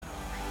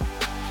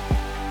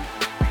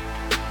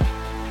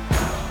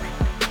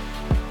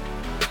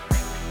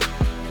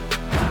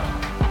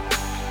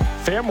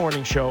Fair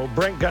Morning Show.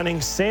 Brent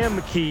Gunning, Sam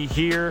McKee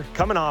here,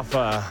 coming off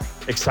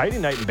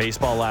exciting night in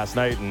baseball last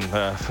night and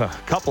a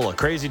couple of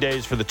crazy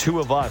days for the two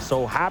of us.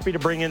 So happy to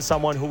bring in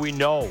someone who we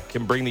know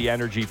can bring the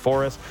energy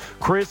for us.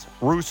 Chris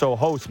Russo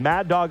hosts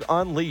Mad Dog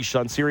Unleashed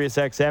on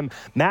SiriusXM,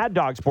 Mad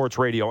Dog Sports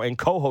Radio, and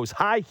co-hosts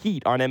High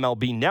Heat on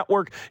MLB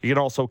Network. You can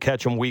also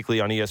catch him weekly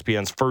on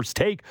ESPN's First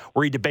Take,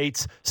 where he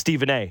debates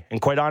Stephen A.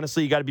 And quite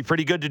honestly, you got to be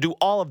pretty good to do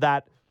all of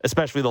that,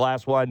 especially the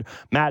last one.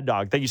 Mad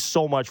Dog, thank you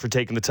so much for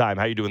taking the time.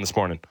 How you doing this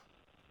morning?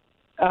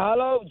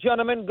 Hello,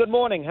 gentlemen. Good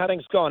morning. How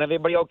things going?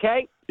 Everybody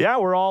okay? Yeah,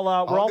 we're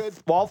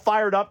all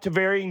fired up to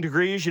varying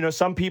degrees. You know,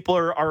 some people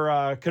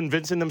are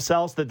convincing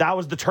themselves that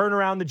was the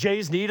turnaround the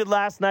Jays needed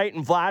last night,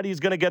 and Vladdy's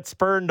going to get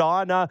spurned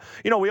on.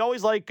 We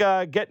always like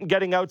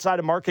getting outside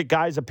of market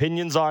guys'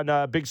 opinions on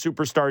big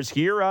superstars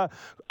here.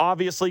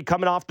 Obviously,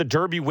 coming off the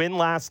Derby win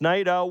last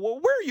night, where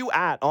are you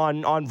at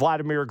on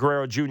Vladimir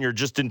Guerrero Jr.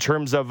 just in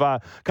terms of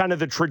kind of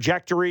the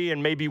trajectory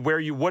and maybe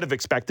where you would have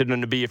expected him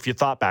to be if you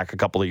thought back a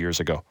couple of years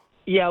ago?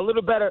 Yeah, a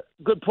little better.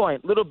 Good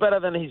point. A little better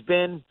than he's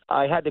been.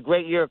 I had the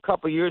great year a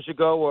couple of years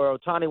ago where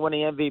Ohtani won the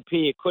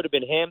MVP. It could have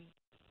been him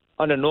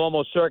under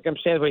normal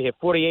circumstances where he hit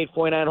 48,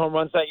 49 home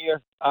runs that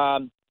year.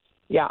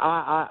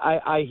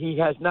 He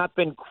has not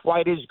been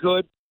quite as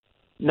good.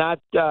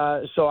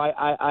 So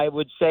I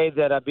would say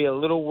that I'd be a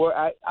little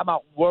I'm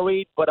not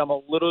worried, but I'm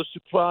a little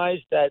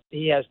surprised that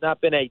he has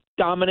not been a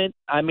dominant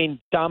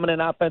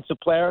offensive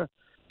player,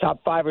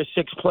 top 5 or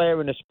 6 player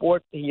in the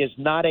sport. He is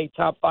not a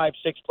top 5,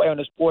 6 player in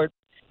the sport.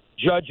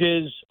 Judge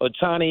is,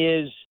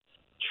 Ohtani is,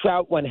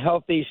 Trout when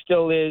healthy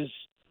still is.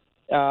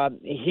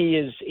 He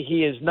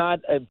is not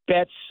a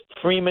Betts,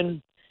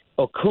 Freeman,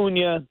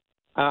 Acuna.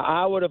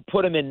 I would have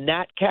put him in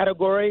that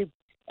category,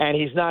 and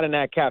he's not in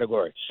that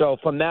category. So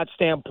from that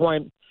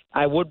standpoint,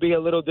 I would be a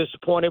little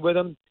disappointed with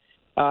him.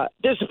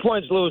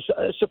 Disappointed, a little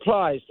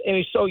surprised. And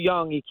he's so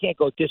young, he can't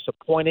go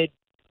disappointed.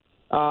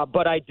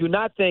 But I do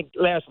not think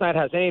last night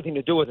has anything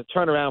to do with a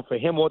turnaround for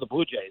him or the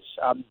Blue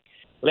Jays.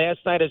 Last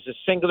night is a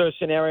singular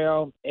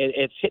scenario.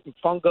 It's hitting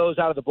fungos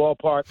out of the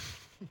ballpark.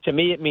 To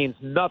me, it means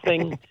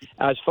nothing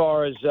as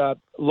far as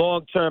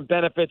long-term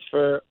benefits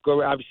for.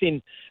 I've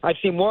seen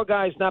more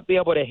guys not be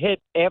able to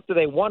hit after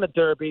they won a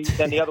derby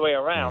than the other way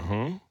around.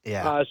 Mm-hmm.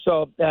 Yeah.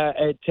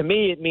 To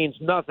me, it means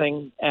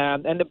nothing.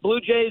 And the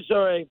Blue Jays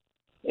are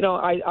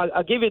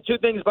I'll give you 2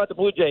 things about the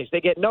Blue Jays. They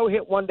get no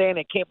hit one day and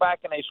they came back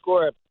and they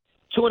score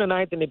 2 in the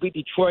 9th and they beat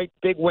Detroit,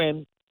 big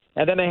win.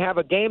 And then they have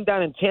a game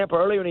down in Tampa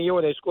earlier in the year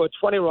where they scored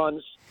 20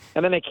 runs,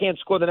 and then they can't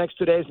score the next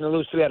 2 days and they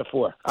lose 3 out of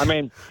 4. I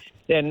mean,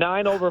 they're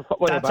 9 over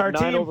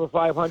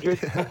 500.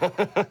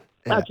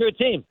 That's your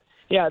team.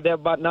 Yeah, they're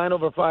about 9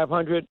 over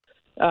 500.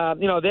 They're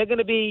going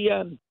to be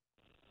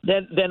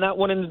they're not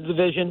winning the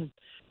division.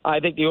 I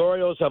think the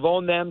Orioles have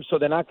owned them, so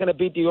they're not going to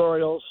beat the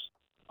Orioles.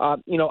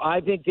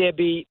 I think they'll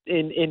be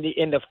in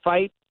the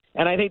fight,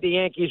 and I think the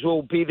Yankees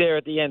will be there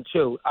at the end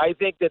too. I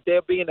think that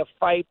they'll be in a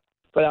fight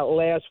for that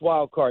last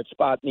wild card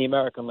spot in the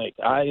American League.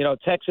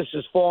 Texas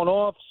has fallen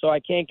off, so I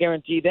can't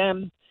guarantee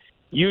them.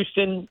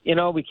 Houston,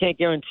 we can't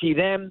guarantee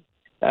them.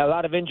 A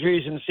lot of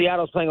injuries, and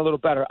Seattle's playing a little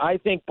better. I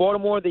think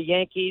Baltimore, the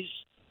Yankees,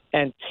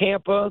 and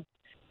Tampa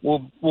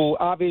will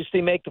obviously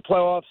make the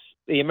playoffs.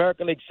 The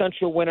American League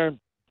Central winner,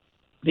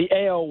 the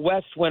AL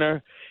West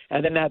winner,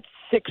 and then that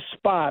 6th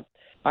spot,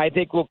 I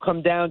think, will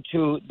come down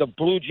to the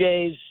Blue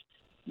Jays,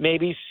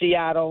 maybe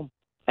Seattle,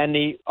 and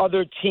the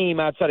other team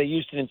outside of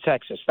Houston and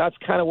Texas. That's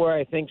kind of where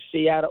I think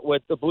Seattle,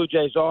 what the Blue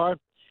Jays are.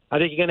 I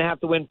think you're going to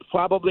have to win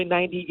probably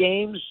 90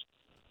 games.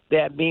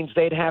 That means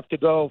they'd have to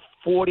go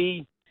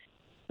 50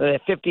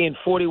 and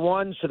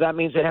 41. So that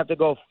means they'd have to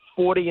go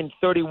 40 and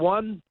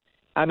 31.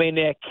 I mean,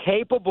 they're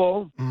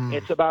capable.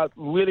 It's about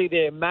really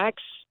their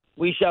max.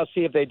 We shall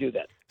see if they do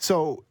that.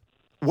 So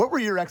what were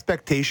your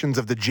expectations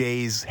of the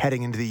Jays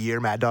heading into the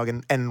year, Mad Dog,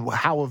 and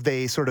how have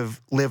they sort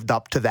of lived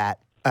up to that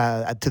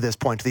to this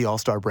point, to the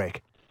All-Star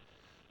break?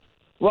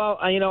 Well,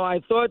 I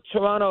thought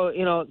Toronto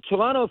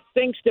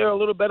thinks they're a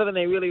little better than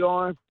they really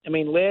are. I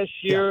mean, last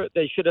year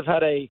they should have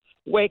had a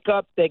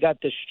wake-up. They got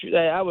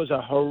that was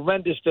a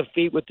horrendous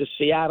defeat with the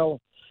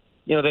Seattle.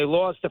 They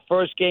lost the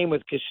first game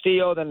with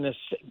Castillo. Then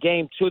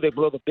game 2, they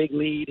blew the big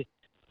lead.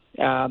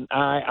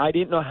 I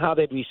didn't know how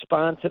they'd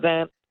respond to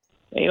that.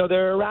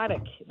 They're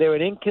erratic. They're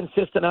an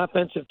inconsistent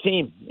offensive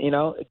team.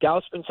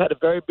 Gausman's had a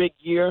very big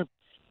year.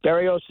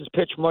 Berrios has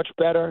pitched much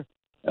better,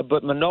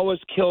 but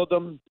Manoah's killed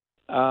them.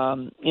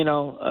 The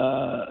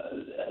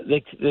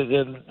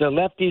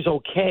lefty's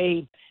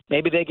okay.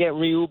 Maybe they get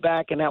Ryu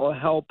back, and that will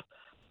help.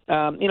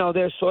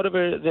 They're sort of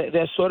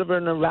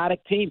an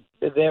erratic team.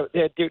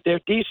 They're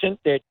decent.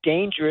 They're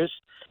dangerous.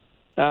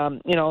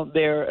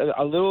 They're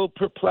a little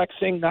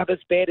perplexing. Not as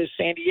bad as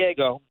San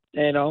Diego,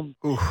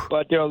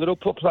 but they're a little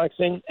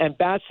perplexing. And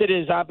Bassett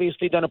has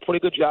obviously done a pretty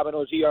good job. I know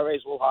his ERA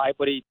is a little high,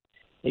 but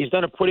he's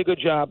done a pretty good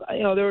job.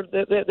 They're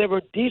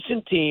a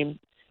decent team,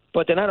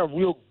 but they're not a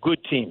real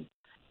good team.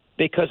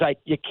 Because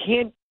you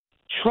can't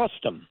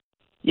trust them.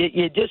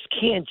 You just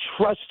can't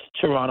trust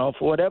Toronto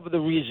for whatever the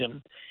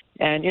reason.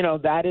 And,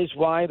 that is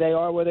why they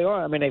are where they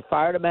are. I mean, they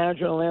fired a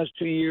manager in the last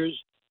 2 years.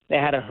 They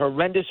had a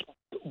horrendous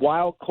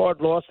wild card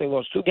loss. They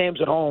lost 2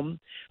 games at home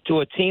to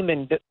a team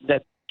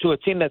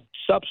that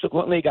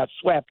subsequently got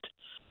swept.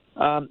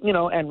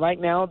 And right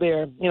now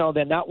they're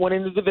not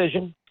winning the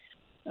division,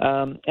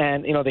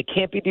 and they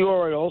can't beat the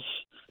Orioles,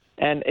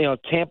 and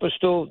Tampa's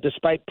still,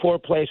 despite poor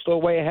play,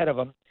 still way ahead of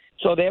them.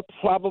 So they're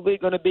probably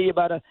going to be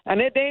and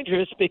they're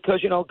dangerous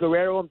because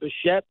Guerrero and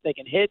Bichette, they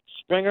can hit.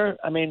 Springer,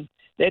 I mean,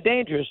 they're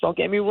dangerous. Don't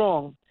get me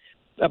wrong,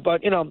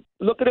 but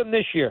look at them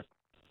this year.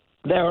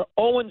 They're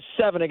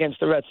 0-7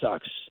 against the Red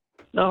Sox.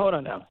 No, hold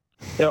on now.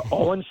 They're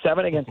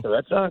 0-7 against the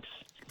Red Sox,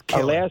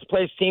 a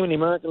last-place team in the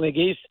American League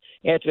East,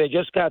 after they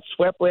just got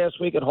swept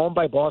last week at home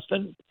by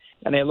Boston,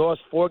 and they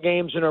lost 4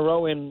 games in a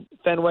row in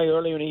Fenway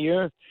earlier in the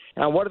year.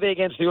 And what are they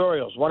against the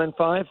Orioles,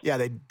 1-5? Yeah,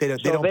 they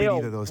don't beat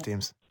either of those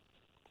teams.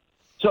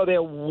 So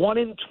they're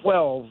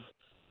 1-12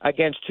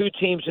 against 2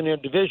 teams in their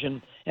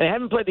division, and they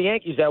haven't played the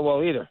Yankees that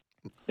well either.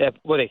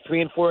 Were they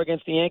 3-4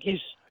 against the Yankees?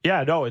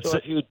 Yeah, no, it's. So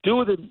if you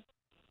do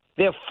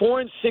they're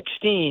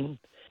 4-16,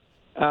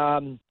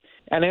 and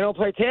they don't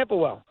play Tampa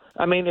well.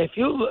 I mean, they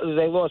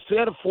lost 3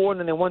 out of 4, and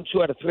then they won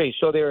 2 out of 3.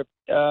 So they're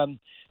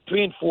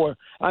 3-4.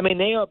 I mean,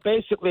 they are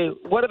basically,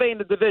 what are they in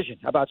the division?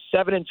 About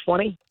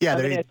 7-20? Yeah,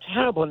 they're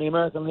terrible in the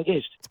American League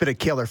East. It's been a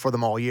killer for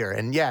them all year.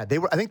 And yeah,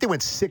 I think they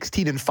went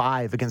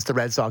 16-5 against the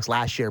Red Sox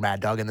last year, Mad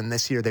Dog, and then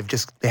this year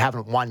they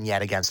haven't won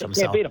yet against them.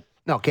 Can't beat them.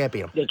 No, can't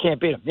beat them. They can't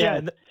beat them.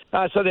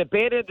 Yeah. So they're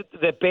bad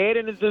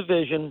in the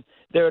division.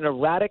 They're an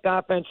erratic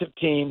offensive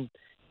team.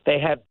 They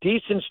have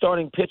decent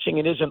starting pitching.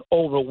 It isn't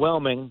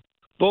overwhelming.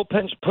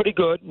 Bullpen's pretty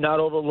good.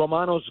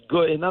 Romano's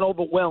good and not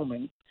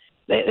overwhelming.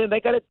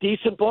 They got a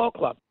decent ball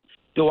club.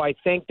 Do I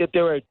think that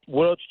they're a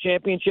World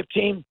Championship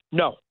team?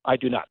 No, I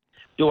do not.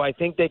 Do I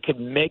think they could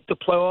make the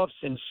playoffs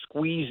and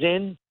squeeze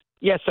in?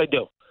 Yes, I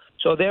do.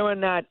 So they're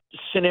in that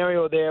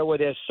scenario there where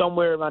they're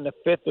somewhere around the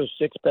 5th or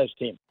 6th best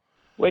team,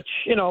 which,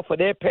 for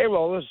their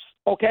payroll is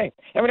okay.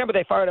 And remember,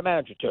 they fired a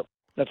manager, too.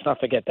 Let's not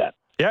forget that.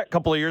 Yeah, a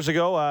couple of years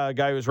ago, a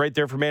guy who was right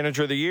there for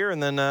Manager of the Year,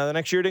 and then the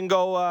next year didn't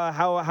go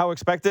how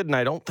expected, and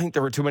I don't think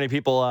there were too many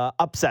people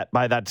upset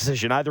by that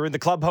decision, either in the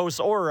clubhouse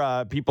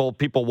or people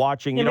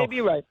watching. You may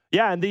be right.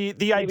 Yeah, and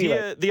the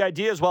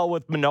idea as well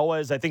with Manoah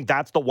is I think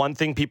that's the one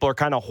thing people are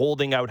kind of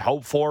holding out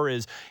hope for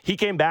is he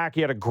came back,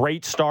 he had a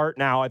great start.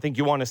 Now I think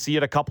you want to see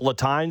it a couple of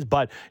times,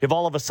 but if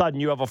all of a sudden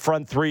you have a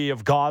front 3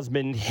 of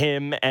Gausman,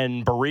 him,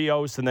 and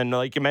Barrios, and then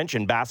like you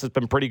mentioned, Bass has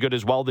been pretty good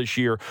as well this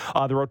year.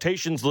 The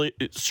rotation's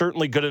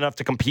certainly good enough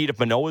to compete if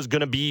Manoah's going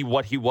to be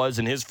what he was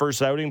in his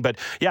first outing, but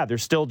yeah,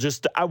 there's still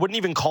just, I wouldn't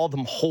even call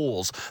them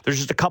holes. There's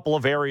just a couple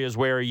of areas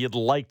where you'd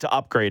like to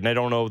upgrade, and I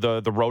don't know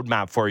the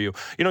roadmap for you.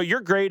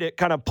 You're great at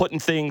kind of putting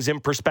things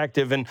in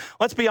perspective, and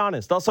let's be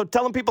honest, also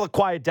telling people to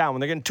quiet down when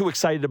they're getting too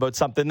excited about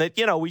something that,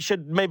 we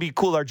should maybe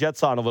cool our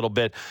jets on a little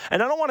bit.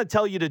 And I don't want to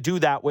tell you to do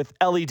that with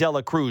Ellie De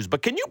La Cruz,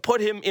 but can you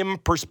put him in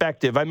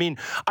perspective? I mean,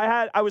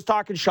 I was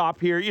talking shop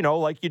here,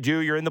 like you do,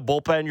 you're in the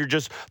bullpen, you're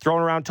just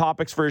throwing around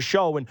topics for a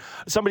show, and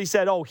somebody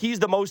said, oh,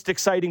 he's the most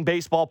exciting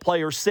baseball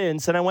player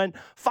since, and I went,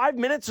 5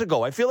 minutes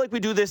ago. I feel like we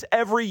do this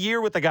every year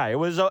with the guy. It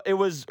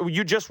was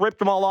you just ripped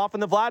them all off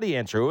in the Vladdy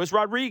answer. It was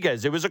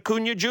Rodriguez. It was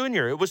Acuna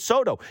Jr. It was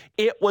Soto.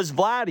 It was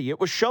Vladdy. It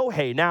was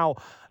Shohei. Now,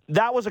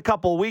 that was a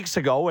couple of weeks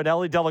ago, and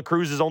Ellie De La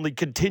Cruz has only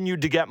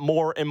continued to get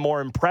more and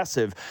more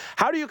impressive.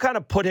 How do you kind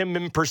of put him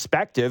in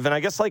perspective, and I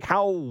guess,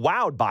 how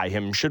wowed by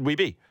him should we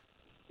be?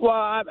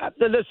 Well,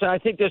 listen, I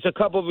think there's a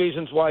couple of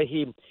reasons why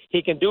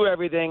he can do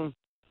everything.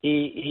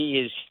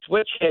 He is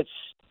switch hits.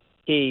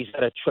 He's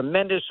got a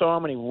tremendous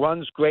arm, and he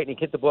runs great, and he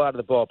can hit the ball out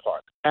of the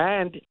ballpark.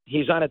 And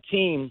he's on a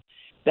team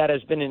that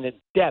has been in the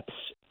depths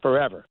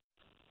forever.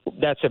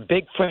 That's a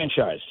big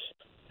franchise.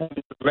 The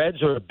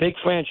Reds are a big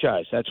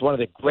franchise. That's one of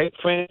the great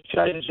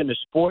franchises in the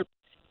sport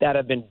that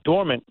have been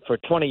dormant for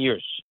 20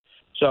 years.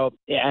 So,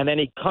 and then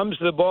he comes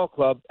to the ball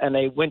club, and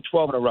they win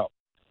 12 in a row,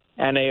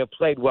 and they have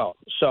played well.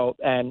 So,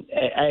 and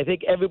I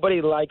think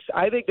everybody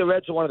I think the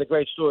Reds are one of the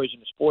great stories in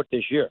the sport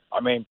this year.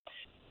 I mean,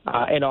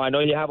 I know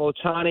you have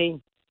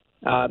Ohtani.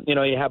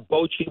 You have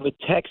Bochy with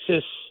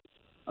Texas.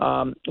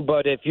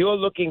 But if you're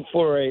looking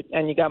for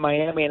and you got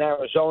Miami and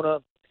Arizona,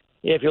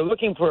 if you're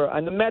looking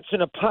and the Mets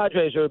and the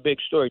Padres are a big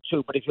story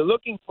too, but if you're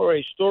looking for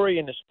a story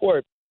in the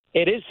sport,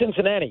 it is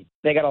Cincinnati.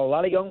 They got a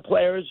lot of young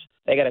players.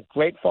 They got a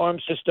great farm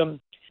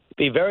system. It'd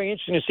be very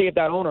interesting to see if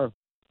that owner,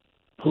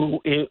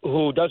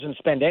 who doesn't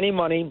spend any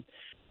money,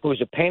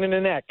 who's a pain in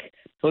the neck,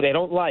 who they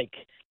don't like,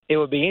 it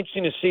would be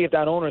interesting to see if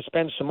that owner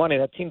spends some money.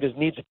 That team just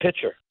needs a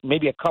pitcher,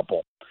 maybe a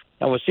couple.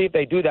 And we'll see if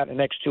they do that in the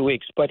next 2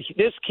 weeks. But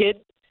this kid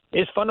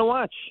is fun to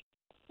watch.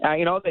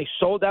 They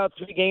sold out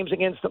 3 games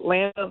against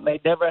Atlanta.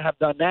 They never have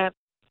done that.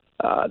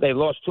 They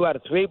lost 2 out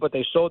of 3, but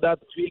they sold out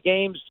the 3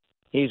 games.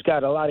 He's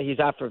got he's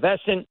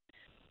effervescent.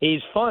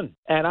 He's fun.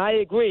 And I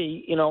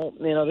agree,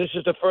 this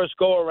is the first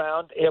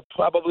go-around. He'll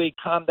probably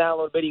calm down a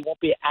little bit. He won't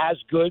be as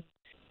good.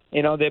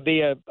 There'd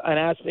be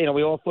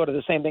we all thought of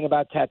the same thing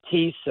about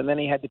Tatis, and then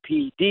he had the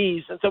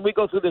PEDs. And so we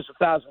go through this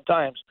 1,000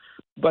 times.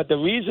 But the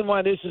reason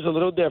why this is a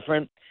little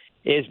different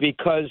is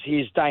because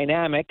he's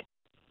dynamic.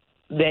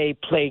 They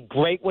played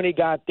great when he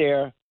got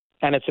there.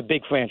 and it's a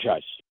big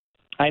franchise.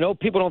 I know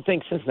people don't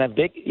think Cincinnati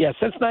big. Yeah,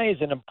 Cincinnati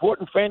is an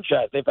important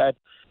franchise. They've had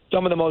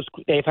some of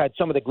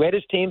the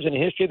greatest teams in the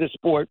history of the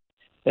sport.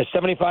 The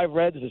 75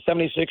 Reds, the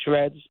 76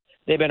 Reds.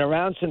 They've been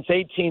around since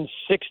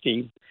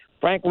 1860.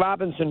 Frank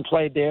Robinson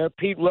played there.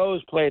 Pete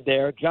Rose played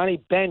there. Johnny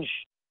Bench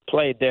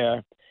played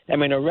there. I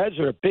mean, the Reds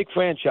are a big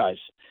franchise.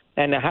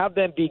 And to have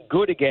them be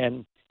good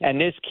again, and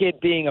this kid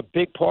being a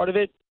big part of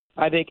it,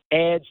 I think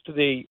adds to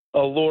the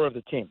allure of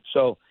the team.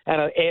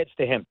 And it adds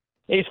to him.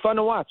 He's fun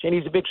to watch, and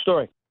he's a big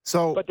story.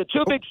 But the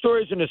two big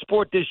stories in the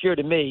sport this year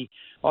to me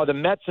are the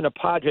Mets and the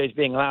Padres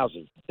being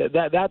lousy.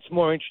 That's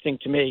more interesting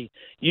to me.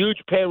 Huge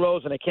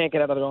payrolls, and they can't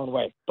get out of their own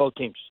way, both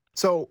teams.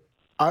 So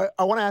I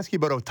want to ask you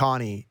about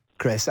Ohtani,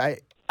 Chris.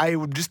 I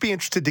would just be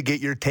interested to get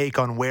your take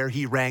on where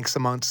he ranks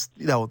amongst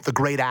the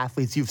great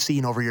athletes you've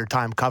seen over your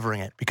time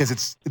covering it, because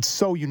it's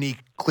so unique,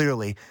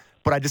 clearly.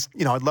 But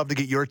I'd love to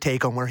get your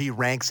take on where he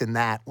ranks in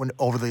that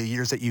over the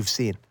years that you've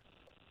seen.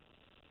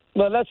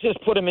 Well, let's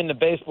just put him in the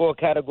baseball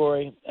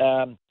category.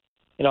 I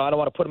don't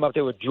want to put him up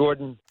there with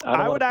Jordan.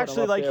 I would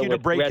actually like you to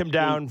break him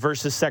down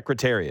versus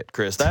Secretariat,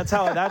 Chris. That's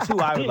who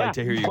I would like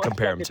to hear you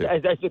compare him to.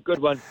 That's a good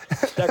one.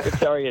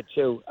 Secretariat,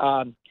 too.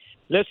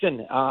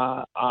 Listen,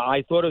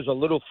 I thought it was a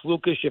little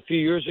flukish a few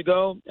years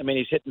ago. I mean,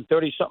 he's hitting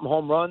 30-something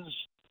home runs,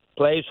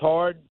 plays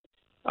hard.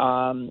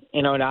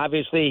 And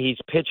obviously he's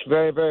pitched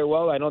very, very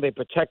well. I know they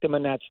protect him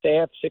in that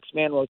staff,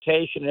 6-man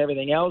rotation and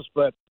everything else,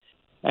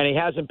 and he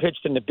hasn't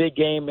pitched in the big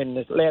game in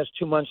the last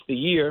 2 months of the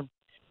year,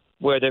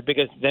 where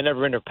they're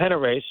never in a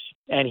pennant race,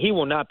 and he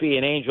will not be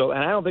an Angel,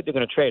 and I don't think they're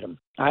going to trade him.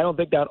 I don't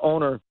think that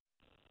owner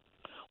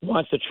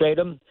wants to trade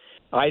him.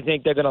 I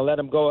think they're going to let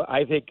him go.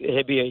 I think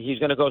he's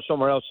going to go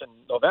somewhere else in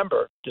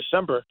November,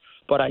 December,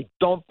 but I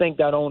don't think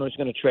that owner is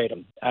going to trade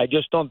him. I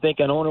just don't think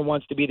an owner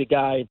wants to be the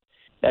guy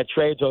that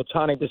trades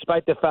Ohtani,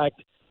 despite the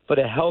fact for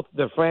the health of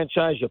the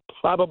franchise, you're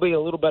probably a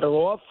little better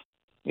off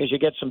because you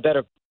get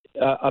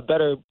a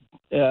better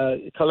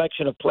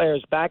collection of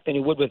players back than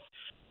you would with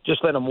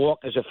just let him walk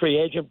as a free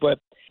agent. But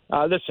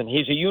listen,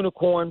 he's a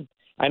unicorn.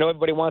 I know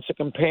everybody wants to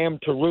compare him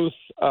to Ruth.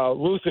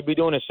 Ruth would be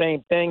doing the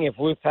same thing if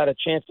Ruth had a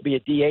chance to be a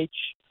DH.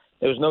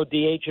 There was no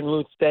DH in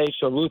Ruth's day,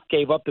 so Ruth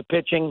gave up the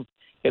pitching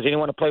because he didn't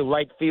want to play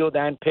right field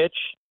and pitch.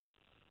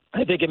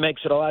 I think it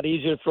makes it a lot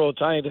easier for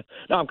Ohtani.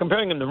 No, I'm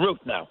comparing him to Ruth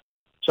now.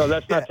 So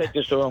let's not take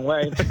this the wrong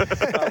way.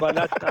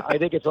 I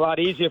think it's a lot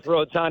easier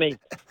for Ohtani.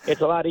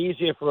 It's a lot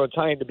easier for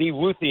Ohtani to be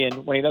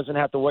Ruthian when he doesn't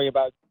have to worry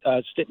about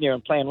sitting there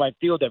and playing right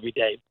field every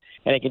day,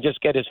 and he can just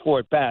get his 4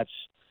 at-bats.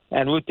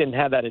 And Ruth didn't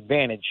have that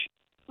advantage.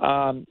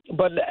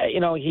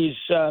 He's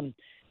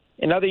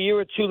another year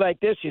or two like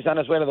this, he's on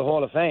his way to the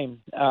Hall of Fame.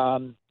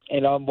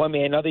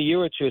 Another year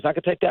or two, it's not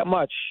going to take that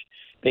much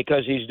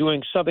because he's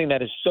doing something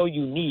that is so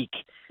unique.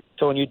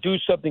 So when you do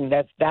something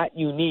that's that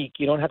unique,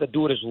 you don't have to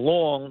do it as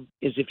long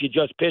as if you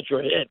just pitch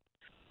or hit,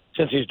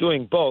 since he's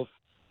doing both.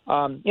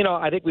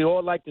 I think we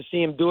all like to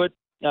see him do it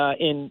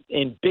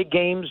in big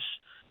games,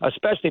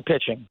 especially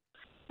pitching.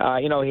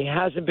 He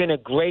hasn't been a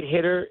great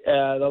hitter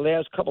the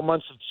last couple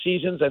months of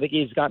seasons. I think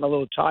he's gotten a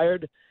little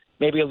tired,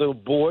 maybe a little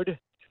bored.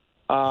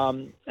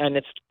 And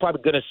it's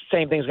probably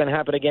same thing's going to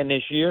happen again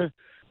this year.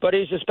 But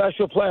he's a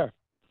special player.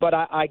 But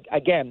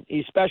again,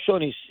 he's special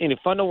and he's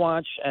fun to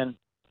watch. And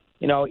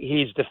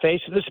he's the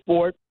face of the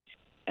sport,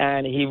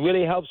 and he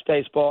really helps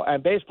baseball.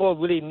 And baseball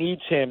really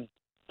needs him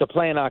to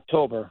play in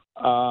October.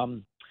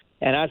 And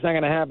that's not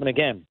going to happen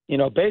again.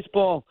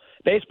 Baseball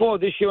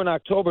this year in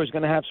October is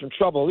going to have some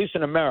trouble, at least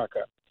in America,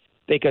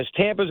 because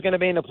Tampa's going to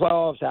be in the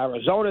playoffs.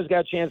 Arizona's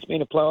got a chance to be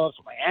in the playoffs.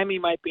 Miami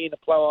might be in the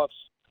playoffs.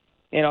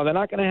 They're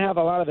not going to have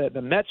a lot of it.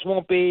 The Mets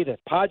won't be. The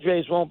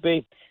Padres won't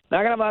be.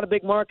 Not going to have a lot of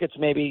big markets,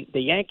 maybe.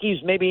 The Yankees,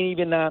 maybe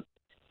even not.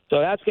 So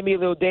that's going to be a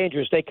little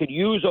dangerous. They could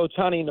use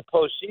Ohtani in the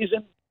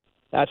postseason.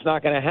 That's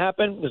not going to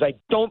happen because I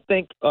don't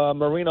think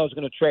Marino is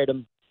going to trade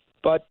him.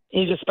 But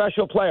he's a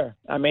special player.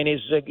 I mean,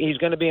 he's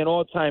going to be an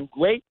all-time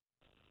great,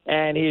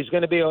 and he's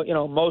going to be,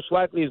 most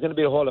likely he's going to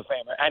be a Hall of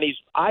Famer. And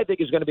I think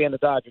he's going to be in the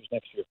Dodgers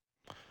next year.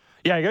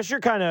 Yeah, I guess you're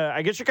kind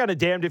of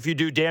damned if you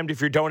do, damned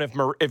if you don't.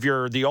 If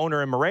you're the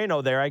owner in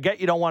Moreno there, I get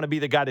you don't want to be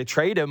the guy to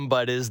trade him,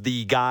 but is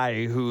the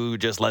guy who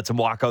just lets him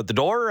walk out the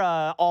door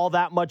all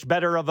that much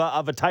better of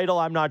a title?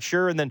 I'm not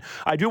sure. And then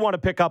I do want to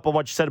pick up on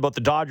what you said about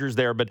the Dodgers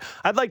there, but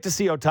I'd like to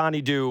see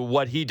Ohtani do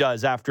what he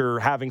does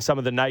after having some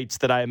of the nights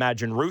that I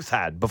imagine Ruth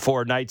had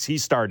before nights he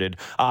started,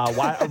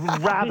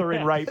 rather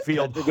in right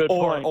field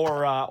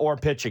or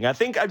pitching. I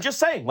think I'm just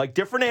saying, like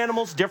different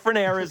animals, different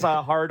eras,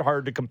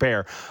 hard to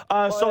compare.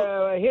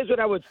 Here's what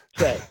I would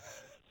say.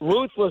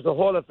 Ruth was the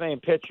Hall of Fame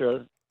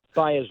pitcher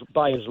by his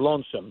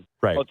lonesome.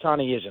 Right.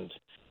 Ohtani isn't.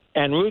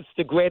 And Ruth's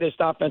the greatest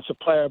offensive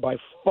player by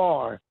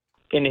far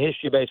in the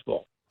history of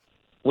baseball,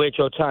 which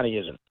Ohtani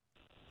isn't.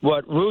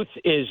 What Ruth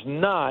is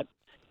not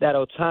that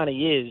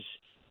Ohtani is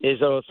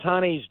that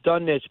Ohtani's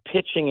done this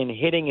pitching and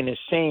hitting in the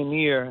same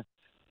year,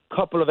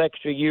 couple of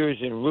extra years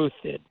than Ruth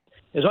did.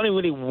 There's only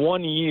really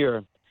 1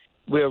 year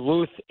where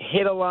Ruth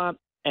hit a lot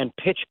and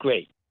pitched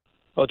great.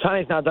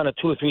 Ohtani's now done it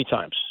 2 or 3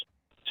 times.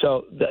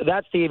 So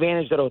that's the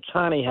advantage that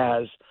Ohtani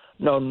has.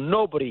 No,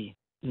 nobody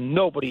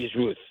nobody is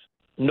Ruth.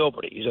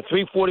 Nobody. He's a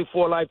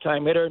 344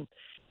 lifetime hitter.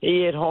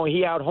 He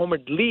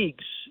out-homered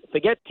leagues.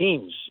 Forget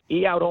teams.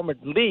 He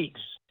out-homered leagues.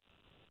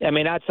 I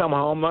mean, that's how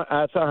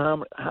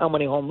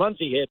many home runs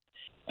he hit.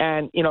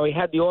 And, he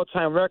had the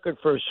all-time record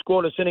for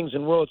scoreless innings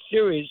in World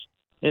Series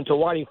until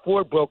Whitey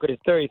Ford broke it at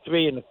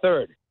 33 in the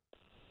third.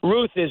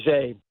 Ruth's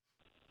the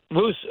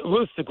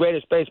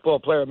greatest baseball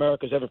player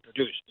America's ever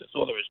produced. That's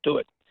all there is to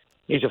it.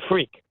 He's a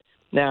freak.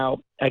 Now,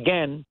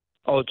 again,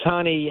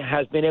 Ohtani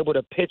has been able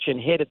to pitch and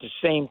hit at the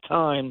same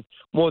time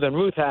more than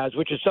Ruth has,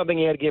 which is something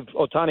you had to give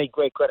Ohtani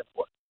great credit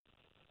for.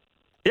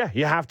 Yeah,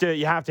 you have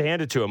to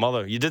hand it to him.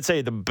 Although you did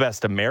say the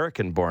best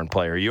American-born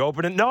player. You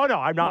open it? No,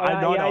 I'm not.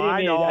 I know.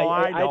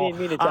 I didn't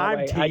mean it that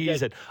way.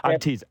 I'm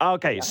teasing.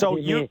 Okay, so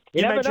you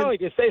never know.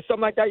 If you say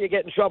something like that, you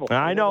get in trouble.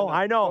 I know.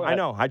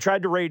 I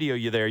tried to radio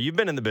you there. You've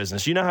been in the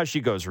business. You know how she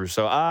goes,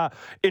 Russo.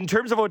 In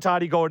terms of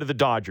Ohtani going to the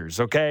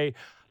Dodgers, okay.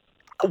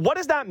 What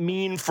does that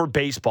mean for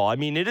baseball? I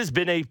mean, it has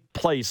been a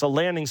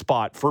landing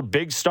spot for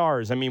big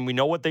stars. I mean, we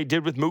know what they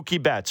did with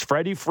Mookie Betts,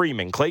 Freddie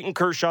Freeman, Clayton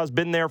Kershaw's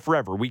been there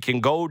forever. We can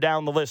go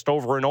down the list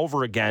over and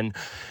over again.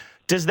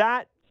 Does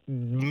that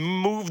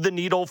move the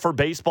needle for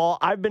baseball?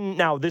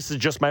 Now this is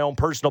just my own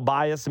personal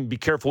bias, and be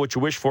careful what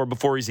you wish for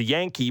before he's a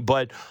Yankee,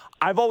 but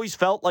I've always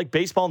felt like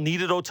baseball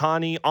needed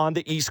Ohtani on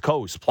the East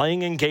Coast,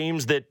 playing in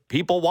games that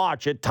people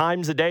watch at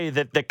times a day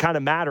that kind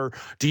of matter.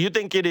 Do you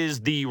think it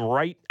is the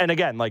right, and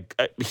again,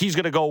 he's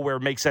going to go where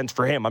it makes sense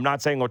for him. I'm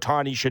not saying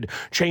Ohtani should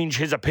change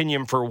his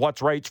opinion for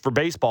what's right for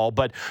baseball,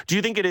 but do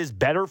you think it is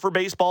better for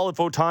baseball if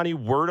Ohtani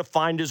were to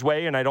find his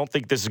way, and I don't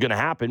think this is going to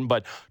happen,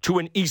 but to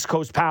an East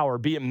Coast power,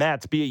 be it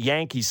Mets, be it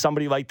Yankees,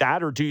 somebody like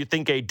that, or do you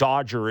think a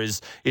Dodger is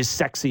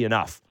sexy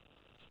enough?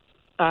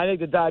 I think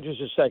the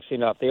Dodgers are sexy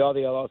enough. They are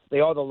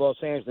the Los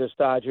Angeles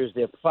Dodgers.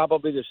 They're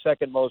probably the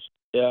second most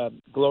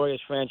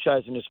glorious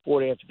franchise in the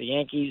sport after the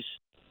Yankees.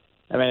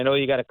 I mean, I know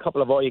you got a couple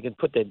of you can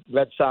put the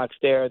Red Sox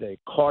there, the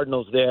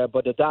Cardinals there,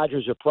 but the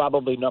Dodgers are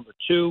probably number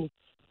two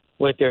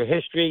with their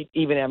history.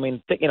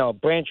 Even,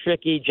 Branch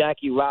Rickey,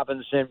 Jackie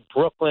Robinson,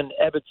 Brooklyn,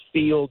 Ebbets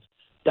Field,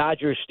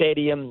 Dodger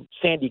Stadium,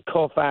 Sandy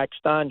Koufax,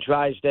 Don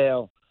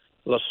Drysdale,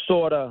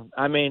 Lasorda.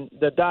 I mean,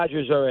 the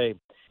Dodgers are a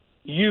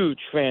huge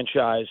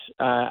franchise,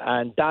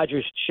 and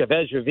Dodgers,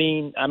 Chavez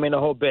Ravine, the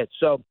whole bit.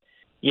 So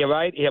you're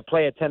right, he'll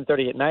play at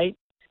 10:30 at night.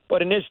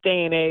 But in this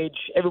day and age,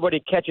 everybody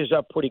catches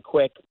up pretty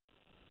quick.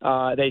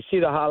 They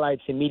see the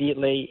highlights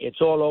immediately. It's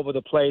all over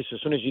the place.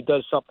 As soon as he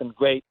does something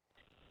great,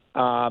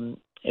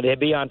 he'll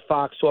be on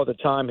Fox all the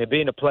time. He'll be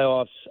in the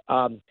playoffs.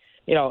 I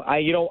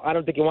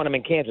don't think you want him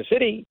in Kansas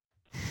City.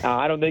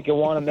 I don't think you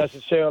want him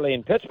necessarily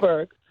in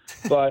Pittsburgh.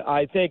 But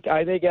I think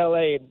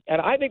L.A.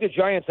 and I think the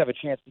Giants have a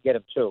chance to get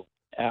him too.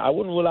 I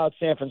wouldn't rule out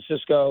San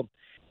Francisco.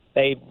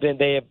 They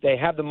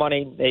have the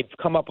money. They've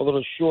come up a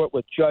little short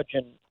with Judge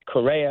and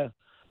Correa.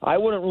 I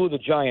wouldn't rule the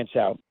Giants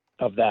out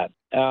of that.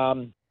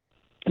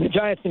 The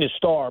Giants need a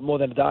star more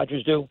than the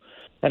Dodgers do,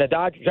 and the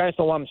Giants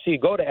don't want him to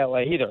go to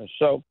L.A. either.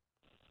 So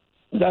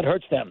that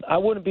hurts them. I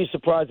wouldn't be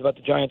surprised about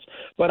the Giants,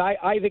 but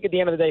I think at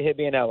the end of the day he'll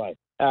be in L.A.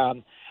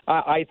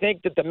 I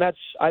think that the Mets.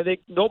 I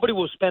think nobody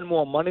will spend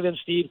more money than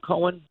Steve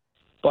Cohen.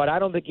 But I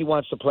don't think he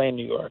wants to play in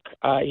New York.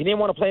 He didn't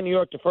want to play in New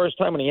York the first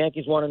time when the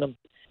Yankees wanted him.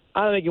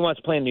 I don't think he wants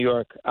to play in New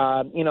York.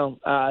 I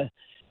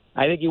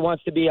think he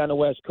wants to be on the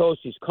West Coast.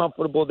 He's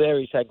comfortable there.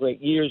 He's had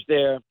great years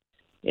there.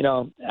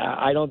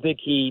 I don't think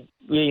he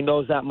really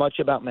knows that much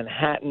about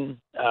Manhattan,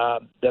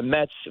 the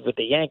Mets with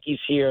the Yankees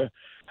here.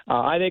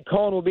 I think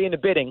Cohen will be in the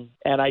bidding,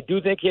 and I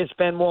do think he'll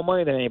spend more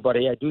money than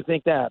anybody. I do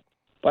think that.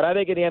 But I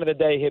think at the end of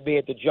the day, he'll be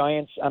at the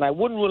Giants, and I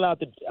wouldn't rule out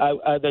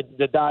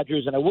the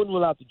Dodgers, and I wouldn't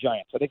rule out the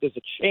Giants. I think there's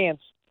a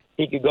chance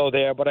he could go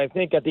there, but I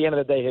think at the end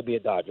of the day, he'll be a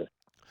Dodger.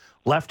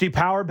 Lefty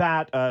power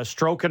bat,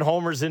 stroking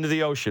homers into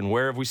the ocean.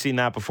 Where have we seen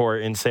that before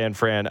in San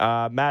Fran?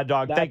 Mad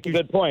Dog, thank you.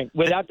 That's a good point.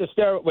 Without the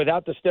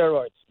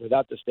steroids.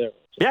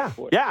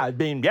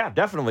 Yeah,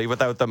 definitely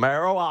without the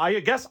marrow. I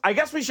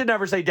guess we should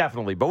never say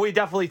definitely, but we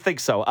definitely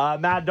think so.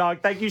 Mad Dog,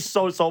 thank you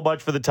so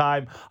much for the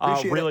time.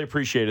 Really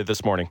appreciate it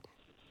this morning.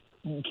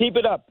 Keep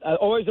it up.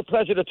 Always a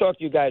pleasure to talk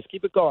to you guys.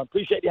 Keep it going.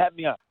 Appreciate you having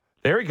me on.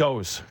 There he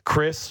goes,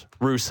 Chris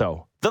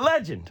Russo, the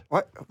legend.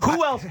 What?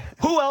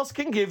 Who else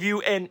can give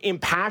you an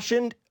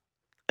impassioned,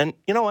 and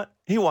you know what?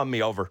 He won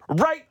me over.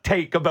 Right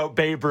take about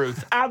Babe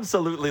Ruth.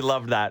 Absolutely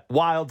loved that.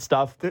 Wild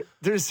stuff.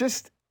 There's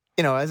just,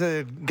 as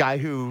a guy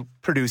who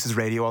produces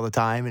radio all the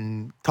time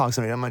and talks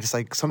to me, I'm just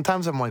like,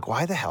 sometimes I'm like,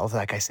 why the hell did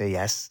that guy say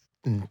yes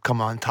and come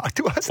on, talk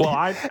to us? Well,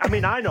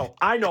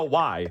 I know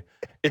why.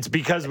 It's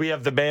because we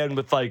have the man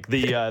with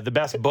the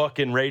best book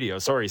in radio.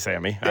 Sorry,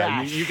 Sammy.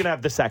 Yeah. You can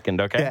have the second,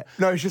 okay? Yeah.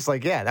 No, it's just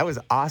that was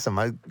awesome.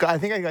 I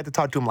think I got to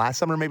talk to him last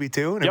summer maybe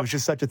too, and It was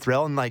just such a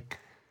thrill. And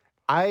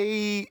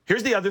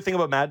here's the other thing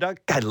about Mad Dog.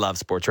 Guy loves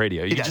sports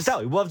radio. You can just tell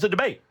he loves the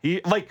debate.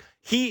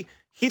 He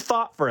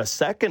thought for a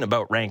second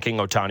about ranking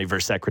Ohtani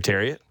versus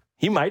Secretariat.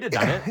 He might have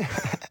done it.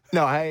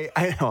 No, I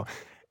know,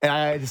 and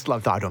I just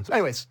love talking to him. So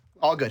anyways,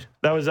 all good.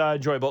 That was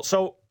enjoyable.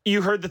 So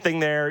you heard the thing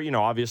there.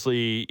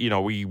 Obviously,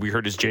 we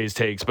heard his Jays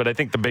takes, but I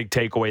think the big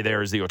takeaway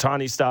there is the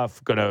Ohtani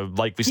stuff. Going to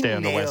likely stay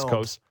on the West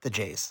Coast. The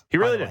Jays. He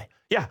really did.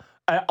 Yeah.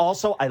 I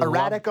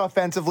erratic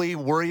offensively,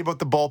 worry about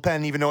the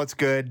bullpen, even though it's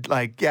good.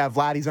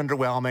 Vladdy's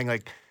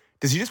underwhelming.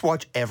 Does he just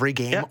watch every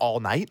game all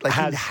night?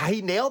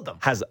 He nailed them.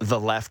 Has the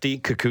lefty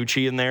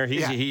Kikuchi in there.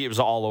 He was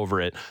all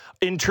over it.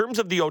 In terms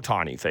of the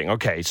Ohtani thing,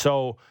 okay,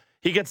 so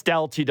he gets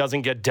dealt, he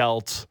doesn't get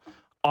dealt.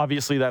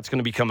 Obviously, that's going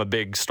to become a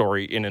big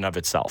story in and of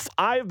itself.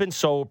 I've been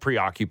so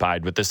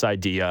preoccupied with this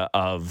idea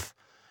of,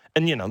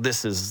 and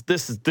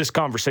this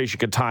conversation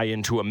could tie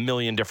into a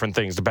million different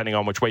things depending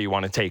on which way you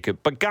want to take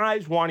it. But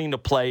guys wanting to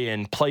play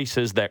in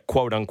places that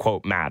quote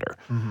unquote matter.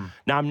 Mm-hmm.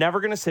 Now, I'm never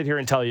going to sit here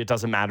and tell you it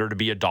doesn't matter to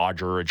be a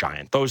Dodger or a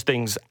Giant. Those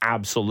things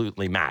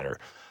absolutely matter.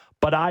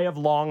 But I have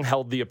long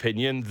held the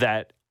opinion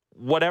that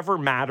whatever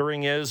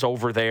mattering is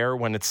over there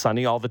when it's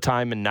sunny all the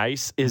time and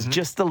nice is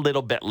just a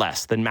little bit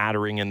less than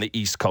mattering in the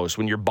East Coast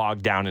when you're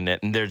bogged down in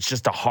it and there's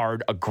just a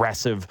hard,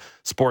 aggressive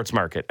sports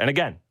market. And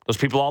again, those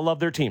people all love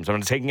their teams. I'm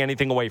not taking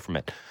anything away from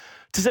it.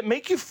 Does it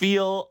make you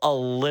feel a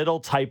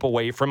little type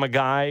away from a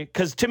guy?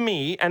 Because to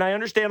me, and I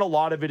understand a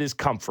lot of it is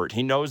comfort.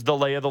 He knows the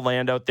lay of the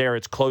land out there.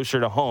 It's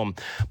closer to home.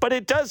 But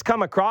it does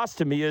come across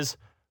to me as,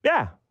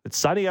 it's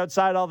sunny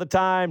outside all the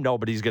time.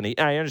 Nobody's going to...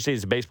 I understand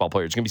he's a baseball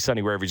player. It's going to be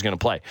sunny wherever he's going to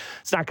play.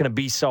 It's not going to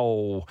be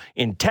so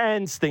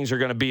intense. Things are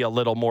going to be a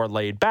little more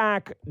laid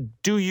back.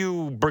 Do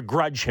you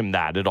begrudge him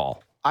that at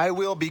all? I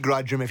will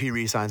begrudge him if he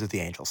re-signs with the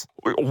Angels.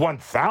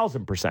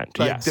 1,000%,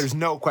 yes. There's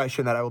no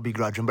question that I will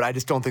begrudge him, but I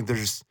just don't think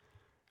there's...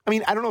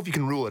 I don't know if you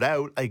can rule it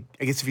out. I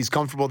guess if he's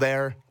comfortable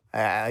there...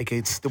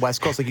 it's the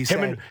West Coast, like you said.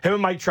 Him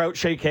and Mike Trout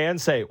shake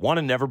hands, say, want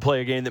to never play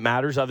a game that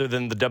matters other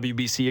than the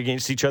WBC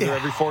against each other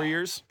every 4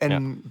 years?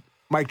 And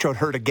Mike Trout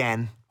hurt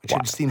again,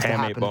 which seems to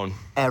happen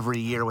every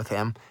year with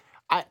him.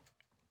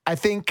 I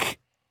think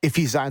if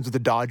he signs with the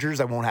Dodgers,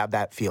 I won't have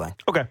that feeling.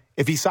 Okay.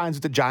 If he signs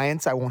with the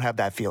Giants, I won't have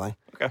that feeling.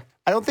 Okay.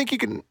 I don't think you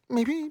can,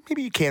 maybe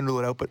you can rule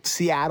it out, but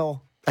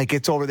Seattle,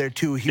 it's over there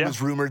too. He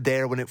was rumored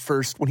there when he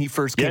first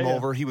came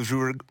over. He was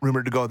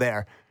rumored to go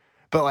there.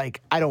 But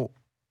I don't,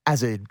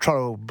 as a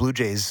Toronto Blue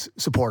Jays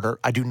supporter,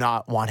 I do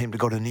not want him to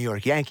go to the New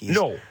York Yankees.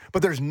 No.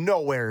 But there's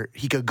nowhere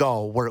he could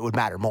go where it would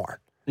matter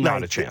more.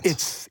 Not a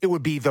chance. It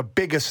would be the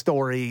biggest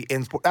story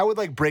in sport. That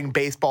would bring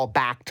baseball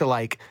back to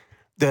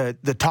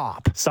the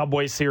top.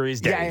 Subway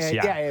Series days.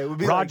 Yeah. It would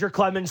be Roger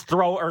Clemens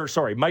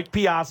Mike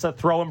Piazza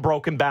throwing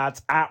broken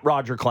bats at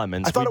Roger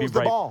Clemens. I thought it was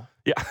the ball.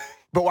 Yeah.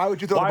 But why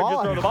would you throw the ball?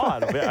 Why would you throw the ball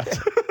at him? Yeah.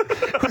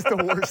 It was the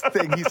worst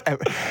thing he's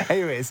ever.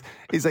 Anyways,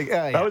 he's like,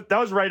 that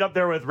was right up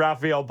there with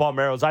Rafael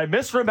Palmeiro's. I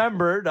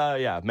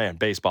misremembered.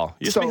 Baseball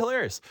used to be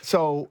hilarious.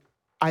 So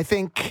I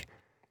think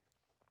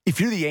if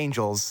you're the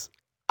Angels,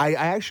 I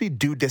actually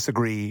do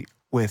disagree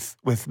with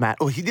Matt.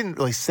 Well, he didn't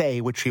really say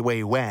which way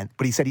he went,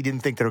 but he said he didn't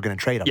think they were going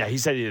to trade him. Yeah, he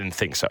said he didn't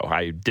think so.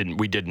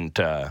 We didn't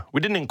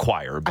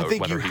inquire about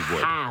whether he would.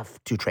 You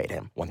have to trade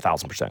him.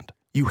 1,000%.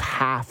 You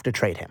have to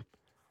trade him.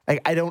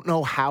 I don't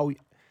know how.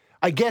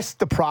 I guess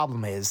the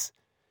problem is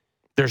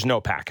there's no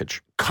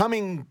package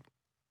coming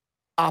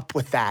up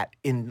with that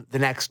in the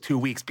next 2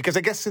 weeks, because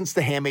I guess since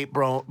the hamate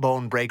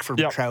bone break for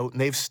Trout,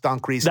 and they've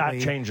stunk recently.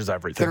 That changes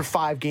everything. They're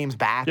 5 games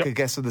back, I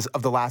guess,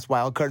 of the last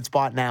wild card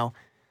spot now.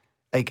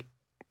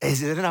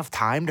 Is it enough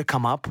time to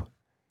come up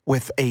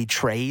with a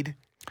trade?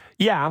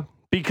 Yeah,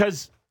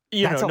 because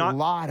that's a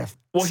lot of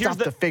stuff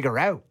to figure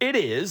out. It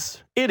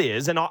is,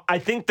 and I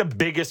think the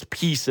biggest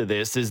piece of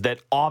this is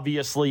that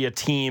obviously a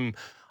team.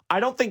 I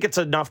don't think it's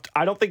enough.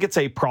 I don't think it's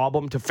a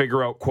problem to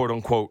figure out, quote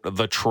unquote,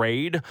 the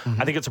trade. Mm-hmm.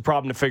 I think it's a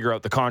problem to figure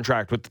out the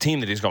contract with the team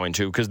that he's going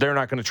to, because they're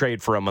not going to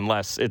trade for him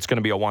unless it's going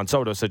to be a Juan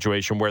Soto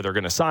situation where they're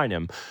going to sign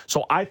him.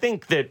 So I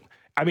think that,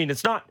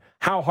 it's not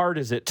how hard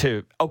is it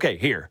to, okay,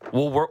 here,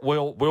 we'll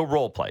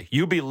role play.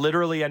 You be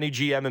literally any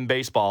GM in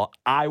baseball.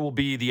 I will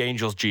be the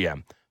Angels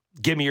GM.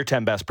 Give me your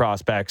 10 best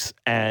prospects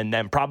and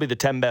then probably the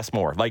 10 best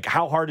more.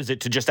 How hard is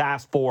it to just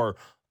ask for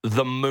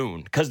the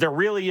moon? Because there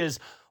really is.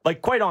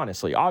 Quite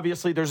honestly,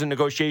 obviously there's a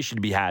negotiation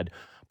to be had,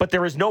 but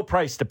there is no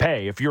price to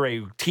pay if you're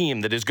a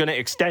team that is going to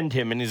extend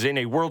him and is in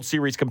a World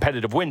Series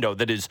competitive window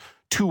that is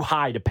too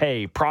high to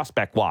pay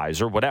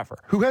prospect-wise or whatever.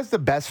 Who has the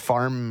best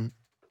farm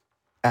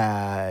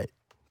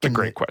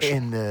great question.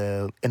 in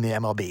the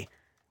MLB?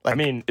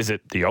 Is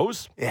it the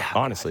O's? Yeah.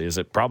 Honestly, is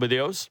it probably the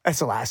O's? That's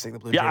the last thing the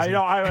Blue Jays. Yeah, I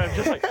know. I'm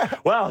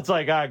just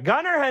it's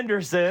Gunnar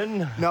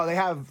Henderson. No, they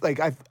have,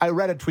 I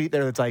read a tweet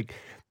there that's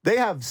they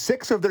have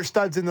 6 of their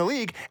studs in the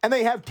league, and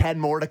they have 10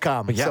 more to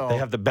come. Yeah, they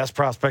have the best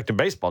prospect in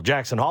baseball.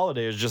 Jackson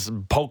Holliday is just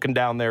poking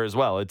down there as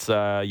well. It's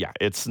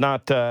it's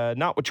not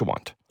what you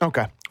want.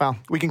 Okay, well,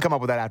 we can come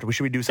up with that after.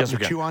 Should we do something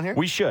to chew on here?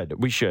 We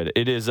should.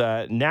 It is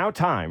now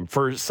time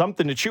for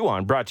something to chew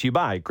on. Brought to you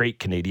by Great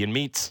Canadian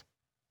Meats.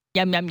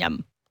 Yum yum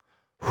yum.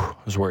 I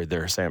was worried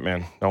there,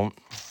 Sandman.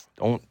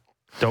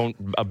 Don't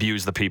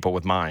abuse the people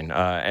with mine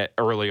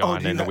early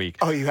on in the week.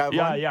 Oh, you have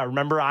one? Yeah.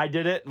 Remember I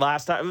did it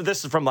last time?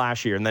 This is from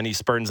last year, and then he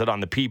spurns it on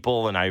the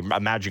people, and I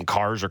imagine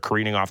cars are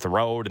careening off the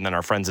road, and then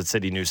our friends at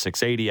City News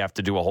 680 have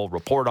to do a whole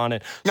report on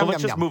it. So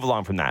let's just move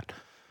along from that.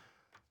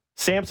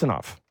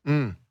 Samsonov.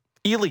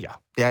 Ilya,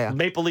 Yeah.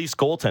 Maple Leafs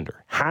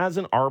goaltender, has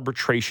an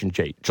arbitration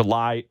date,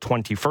 July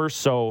 21st.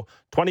 So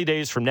 20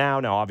 days from now.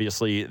 Now,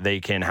 obviously, they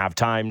can have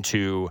time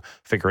to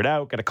figure it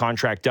out, get a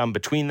contract done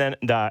between then.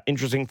 The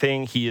interesting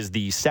thing, he is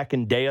the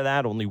second day of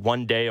that, only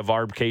 1 day of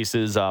ARB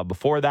cases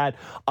before that.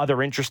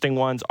 Other interesting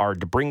ones are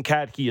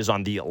DeBrincat. He is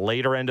on the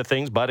later end of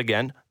things, but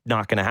again,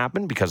 not going to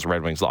happen because the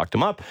Red Wings locked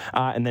him up.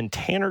 And then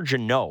Tanner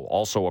Jeannot,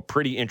 also a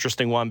pretty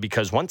interesting one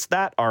because once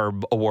that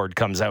ARB award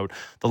comes out,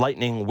 the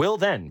Lightning will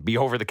then be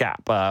over the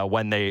cap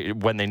when they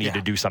need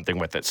to do something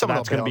with it. So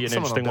that's going to be an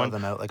interesting one.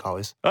 Them out like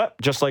always.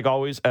 Just like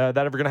always. That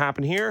ever going to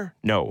happen here?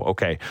 No.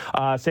 Okay.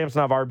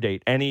 Samsonov ARB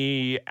date.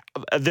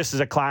 This is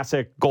a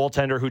classic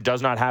goaltender who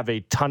does not have a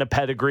ton of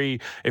pedigree.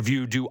 If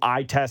you do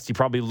eye tests, he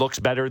probably looks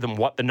better than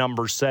what the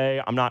numbers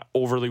say. I'm not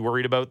overly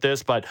worried about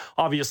this, but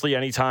obviously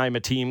anytime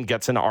a team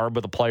gets an ARB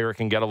with a player, it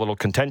can get a little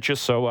contentious.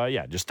 So,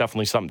 just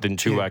definitely something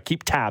to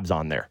keep tabs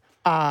on there.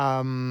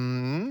 How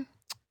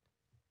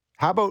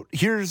about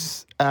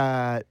here's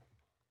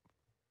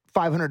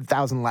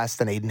 $500,000 less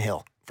than Aiden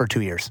Hill for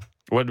 2 years.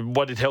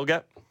 What did Hill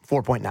get?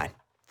 4.9.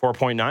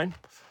 4.9?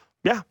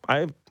 Yeah,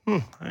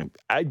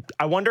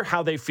 I wonder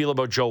how they feel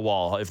about Joe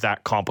Wall, if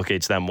that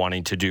complicates them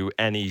wanting to do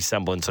any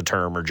semblance of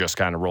term or just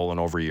kind of rolling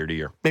over year to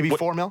year. Maybe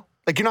 $4 million?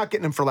 Like, you're not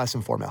getting him for less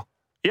than $4 million.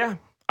 Yeah,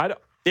 I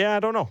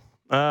don't know.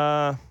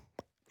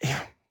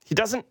 He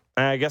doesn't.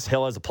 I guess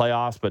Hill has the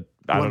playoffs, but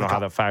I don't know how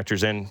that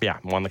factors in. Yeah,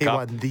 won the cup.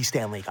 He won the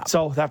Stanley Cup.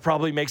 So that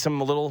probably makes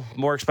him a little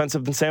more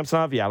expensive than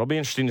Samsonov. Yeah, it'll be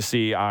interesting to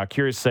see.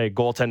 Curious to say,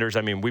 goaltenders,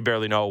 I mean, we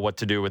barely know what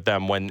to do with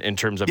them in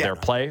terms of their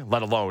play,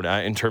 let alone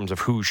in terms of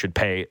who should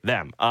pay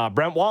them.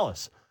 Brent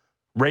Wallace,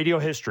 radio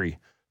history.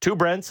 2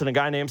 Brents and a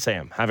guy named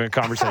Sam having a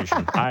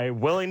conversation. I'm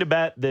willing to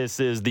bet this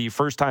is the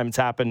first time it's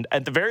happened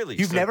at the very least.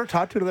 You've never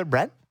talked to another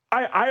Brent?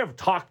 I have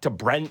talked to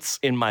Brents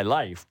in my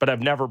life, but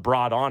I've never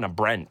brought on a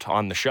Brent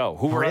on the show.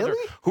 Who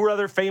are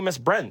other famous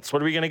Brents? What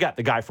are we going to get?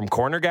 The guy from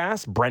Corner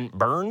Gas? Brent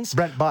Burns?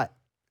 Brent Butt.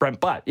 Brent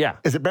Butt, yeah.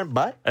 Is it Brent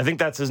Butt? I think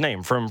that's his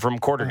name from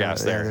Corner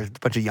Gas there. There's a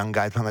bunch of young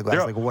guys behind the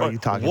glass. Like, what are you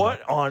talking about?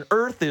 What on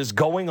earth is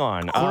going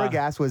on? Corner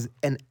Gas was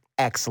an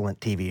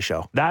excellent TV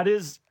show. That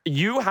is,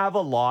 you have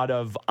a lot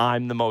of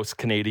I'm the most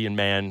Canadian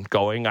man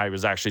going. I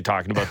was actually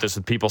talking about this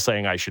with people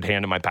saying I should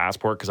hand in my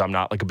passport because I'm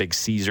not like a big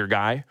Caesar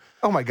guy.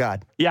 Oh, my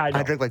God. Yeah, I know.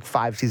 I drank like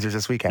 5 Caesars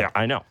this weekend. Yeah,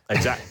 I know.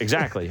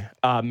 Exactly.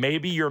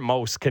 Maybe your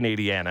most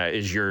Canadiana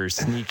is your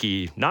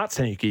sneaky, not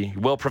sneaky,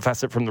 will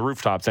profess it from the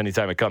rooftops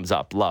anytime it comes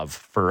up. Love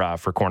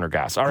for Corner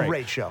Gas. All right.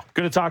 Great show.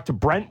 Going to talk to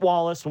Brent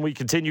Wallace when we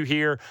continue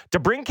here.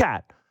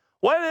 DeBrincat.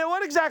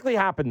 What exactly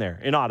happened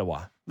there in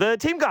Ottawa? The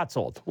team got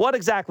sold. What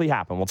exactly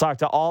happened? We'll talk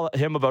to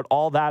him about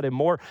all that and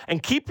more.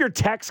 And keep your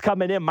texts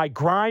coming in. My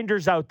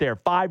grinders out there,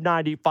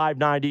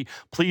 590.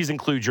 Please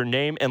include your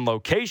name and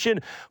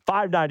location.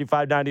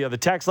 590 on the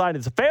text line.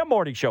 It's a Fan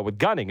Morning Show with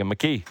Gunning and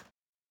McKee.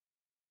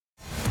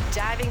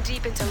 Diving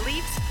deep into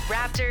Leafs,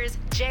 Raptors,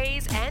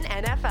 Jays, and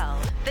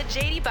NFL. The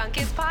JD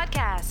Bunkis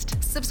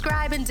Podcast.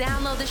 Subscribe and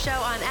download the show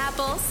on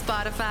Apple,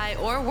 Spotify,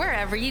 or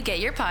wherever you get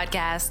your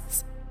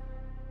podcasts.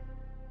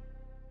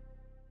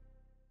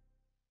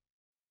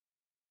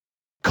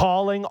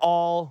 Calling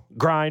all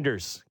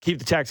grinders. Keep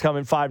the text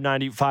coming,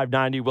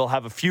 590. We'll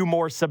have a few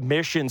more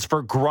submissions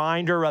for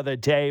Grinder of the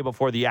Day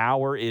before the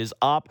hour is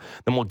up.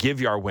 Then we'll give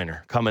you our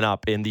winner coming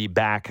up in the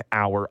back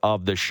hour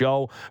of the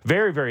show.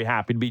 Very, very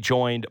happy to be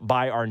joined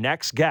by our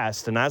next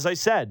guest. And as I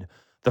said,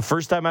 the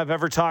first time I've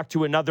ever talked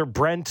to another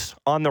Brent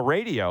on the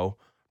radio,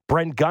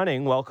 Brent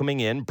Gunning, welcoming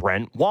in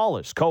Brent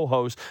Wallace,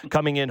 co-host,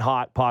 Coming In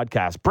Hot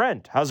podcast.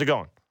 Brent, how's it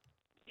going?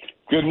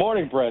 Good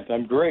morning, Brent.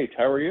 I'm great.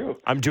 How are you?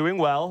 I'm doing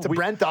well. It's a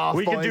Brent off,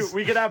 boys.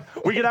 We could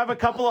have a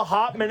couple of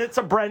hot minutes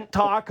of Brent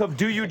talk of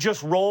do you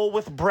just roll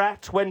with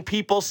Brett when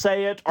people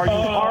say it? Are you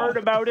hard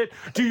about it?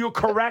 Do you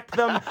correct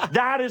them?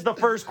 That is the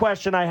first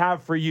question I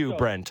have for you,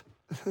 Brent.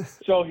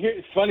 So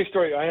here's a funny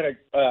story. I had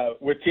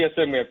with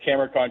TSN, we have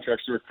camera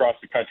contracts across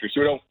the country,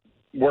 so we don't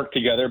work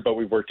together, but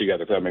we work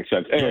together, if that makes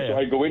sense. Anyway, So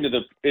I go into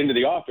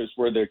the office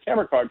where the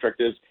camera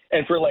contract is,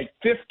 and for like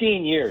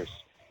 15 years,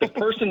 the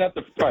person at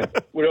the front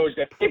would always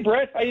go, "Hey,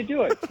 Brett, how you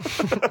doing?"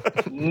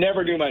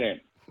 Never do my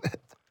name.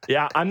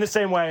 Yeah, I'm the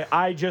same way.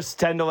 I just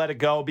tend to let it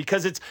go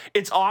because it's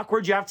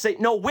awkward. You have to say,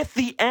 no, with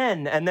the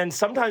N. And then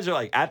sometimes they're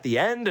like, at the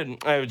end. And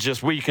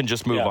we can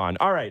just move on.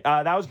 All right.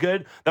 That was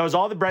good. That was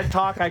all the Brent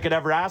talk I could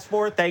ever ask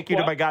for. Thank you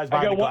to my guys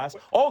behind the glass.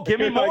 Oh, give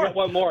me more. I got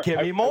one more. Give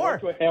me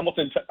more.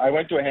 I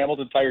went to a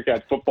Hamilton Tiger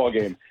Cats football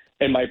game,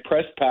 and my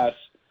press pass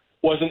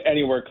wasn't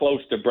anywhere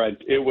close to Brent.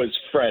 It was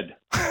Fred.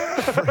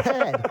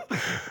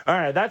 All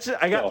right,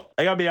 I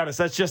gotta be honest.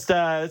 That's just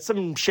it's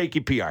some shaky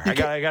PR. I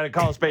gotta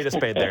call a spade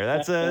there.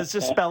 That's it's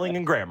just spelling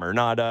and grammar,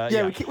 not.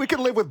 We could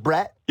live with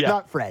Brett.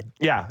 Not Fred.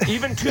 Yeah,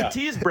 even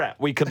 2T's Brett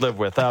we could live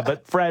with,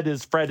 but Fred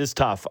is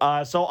tough.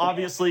 So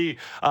obviously,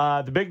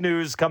 the big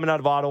news coming out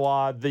of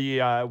Ottawa,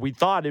 we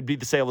thought it'd be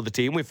the sale of the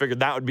team. We figured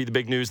that would be the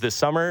big news this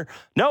summer.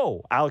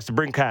 No, Alex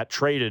DeBrincat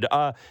traded.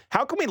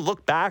 How can we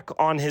look back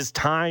on his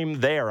time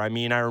there? I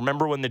mean, I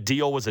remember when the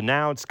deal was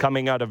announced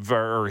coming out of,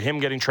 or him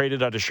getting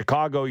traded out of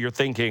Chicago, you're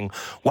thinking,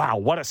 wow,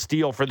 what a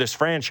steal for this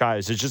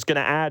franchise. It's just going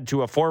to add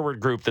to a forward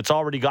group that's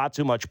already got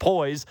too much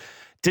poise.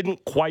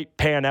 Didn't quite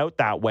pan out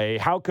that way.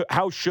 How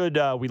should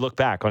we look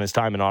back on his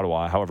time in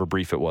Ottawa, however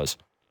brief it was?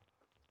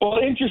 Well,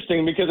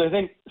 interesting, because I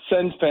think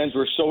Sens fans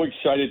were so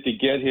excited to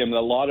get him, and a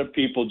lot of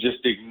people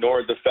just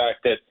ignored the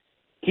fact that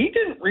he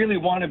didn't really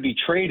want to be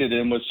traded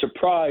and was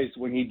surprised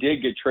when he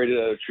did get traded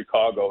out of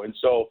Chicago. And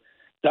so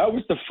that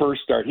was the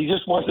first start. He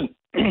just wasn't,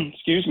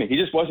 he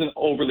just wasn't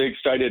overly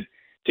excited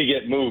to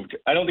get moved.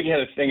 I don't think he had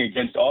a thing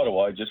against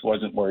Ottawa. It just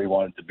wasn't where he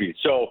wanted to be.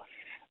 So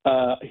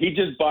he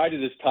just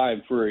bided his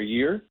time for a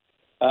year.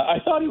 I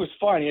thought he was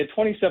fine. He had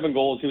 27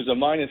 goals. He was a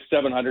minus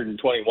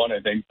 721, I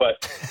think.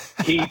 But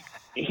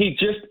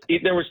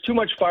there was too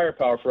much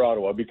firepower for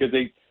Ottawa because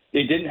they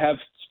didn't have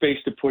space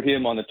to put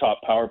him on the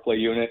top power play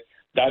unit.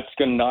 That's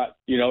going to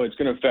it's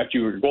going to affect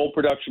your goal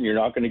production. You're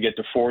not going to get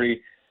to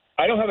 40.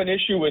 I don't have an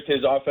issue with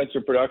his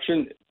offensive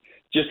production.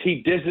 Just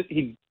he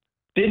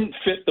didn't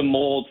fit the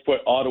mold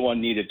what Ottawa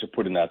needed to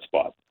put in that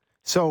spot.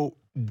 So,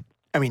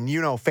 I mean,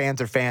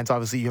 fans are fans.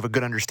 Obviously, you have a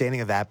good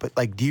understanding of that. But,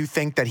 do you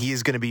think that he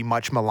is going to be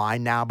much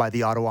maligned now by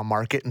the Ottawa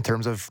market in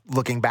terms of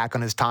looking back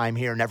on his time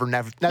here? Never.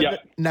 Do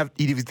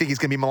you think he's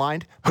going to be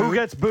maligned? Who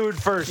gets booed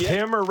first,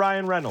 him or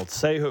Ryan Reynolds?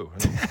 Say who.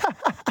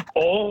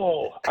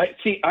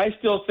 I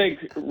still think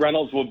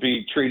Reynolds will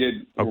be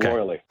treated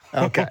royally.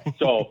 Okay.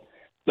 So,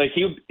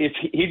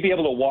 he'd be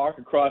able to walk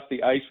across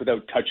the ice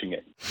without touching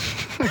it.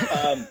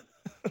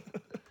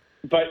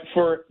 But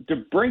for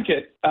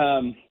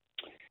DeBrincat,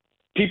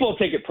 people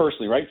take it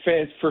personally, right?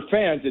 For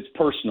fans, it's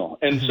personal.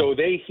 And so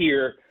they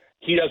hear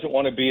he doesn't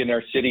want to be in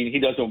their city. He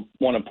doesn't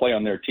want to play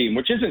on their team,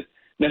 which isn't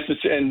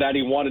necessary, and that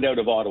he wanted out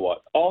of Ottawa.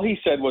 All he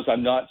said was,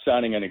 I'm not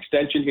signing an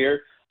extension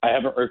here. I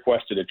haven't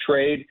requested a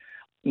trade.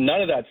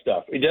 None of that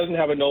stuff. He doesn't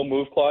have a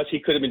no-move clause. He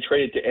could have been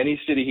traded to any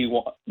city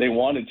they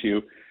wanted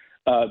to,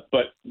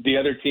 but the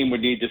other team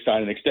would need to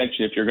sign an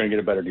extension if you're going to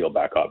get a better deal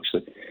back,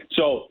 obviously.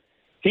 So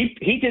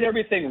he did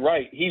everything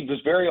right. He was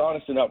very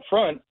honest and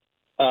upfront.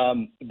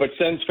 But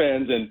Sens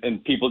fans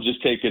and people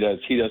just take it as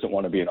he doesn't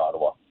want to be in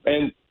Ottawa.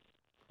 And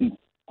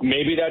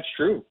maybe that's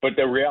true. But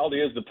the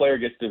reality is the player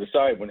gets to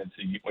decide when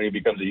he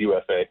becomes a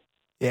UFA.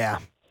 Yeah.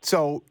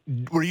 So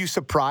were you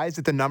surprised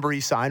at the number he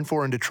signed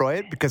for in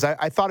Detroit? Because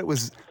I thought it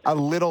was a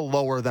little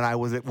lower than I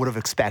would have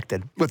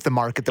expected with the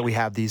market that we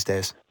have these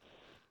days.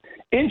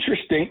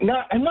 Interesting.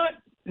 I'm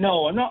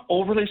not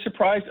overly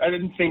surprised. I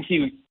didn't think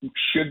he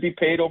should be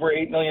paid over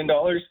 $8 million.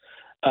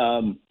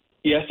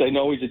 Yes, I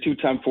know he's a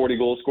two-time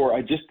 40-goal scorer.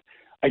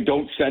 I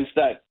don't sense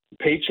that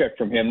paycheck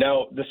from him.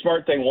 Now, the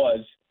smart thing was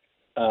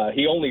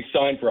he only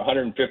signed for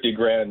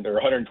 $150,000 or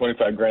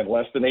 $125,000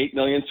 less than $8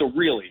 million. So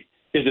really,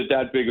 is it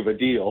that big of a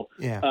deal?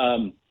 Yeah.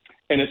 And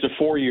it's a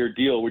 4-year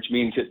deal, which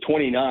means at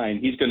 29,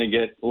 he's going to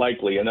get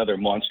likely another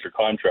monster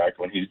contract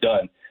when he's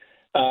done.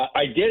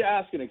 I did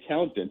ask an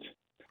accountant,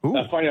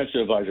 a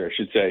financial advisor, I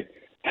should say,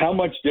 how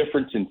much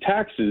difference in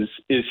taxes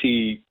is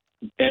he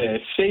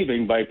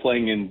saving by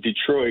playing in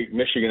Detroit,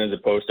 Michigan, as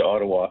opposed to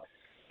Ottawa.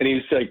 And he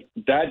was like,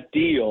 that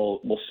deal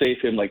will save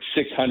him like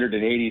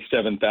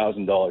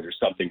 $687,000 or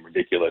something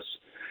ridiculous.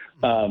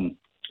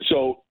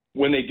 So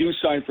when they do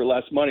sign for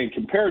less money,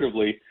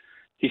 comparatively,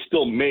 he's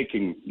still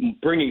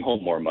bringing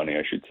home more money,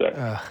 I should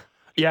say.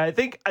 Yeah, I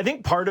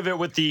think part of it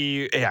with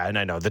and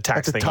I know the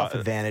tax thing. Tough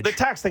advantage. The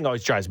tax thing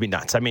always drives me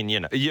nuts. I mean,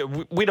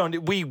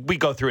 we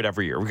go through it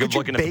every year. We're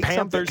looking at the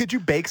Panthers. Could you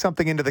bake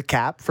something into the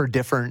cap for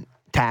different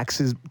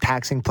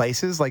taxing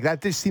places?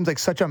 That just seems like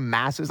such a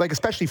massive,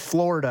 especially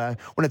Florida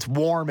when it's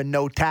warm and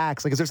no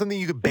tax. Is there something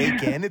you could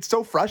bake in? It's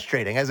so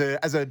frustrating as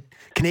a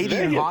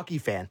Canadian hockey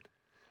fan.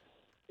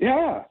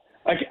 Yeah,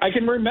 I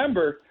can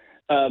remember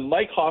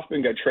Mike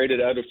Hoffman got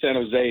traded out of San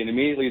Jose and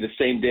immediately the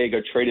same day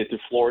got traded to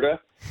Florida.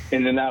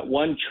 And in that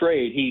one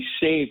trade, he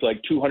saved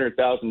like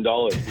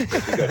 $200,000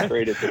 because he got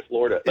traded to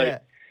Florida.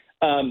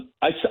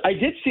 I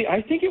did see,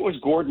 I think it was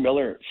Gord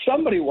Miller.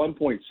 Somebody at one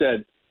point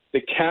said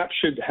the cap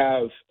should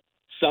have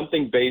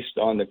something based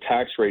on the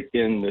tax rate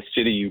in the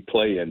city you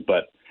play in,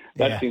 but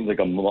that seems like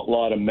a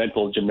lot of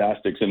mental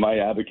gymnastics, and my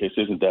abacus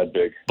isn't that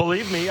big.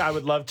 Believe me, I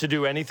would love to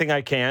do anything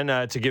I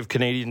can to give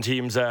Canadian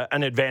teams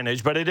an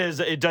advantage, but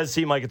it does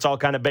seem like it's all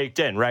kind of baked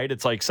in, right?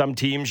 It's like some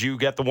teams you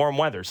get the warm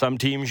weather, some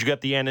teams you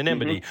get the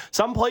anonymity,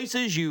 some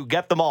places you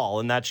get them all,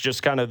 and that's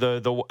just kind of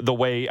the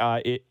way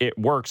it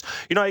works.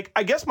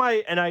 I guess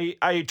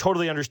I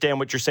totally understand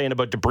what you're saying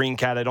about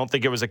DeBrincat. I don't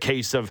think it was a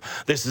case of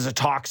this is a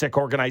toxic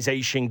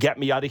organization, get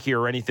me out of here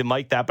or anything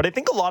like that, but I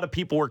think a lot of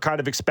people were kind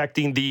of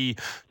expecting the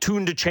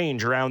tune to change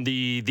change around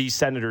these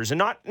Senators, and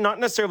not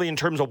necessarily in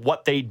terms of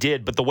what they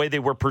did, but the way they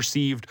were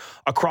perceived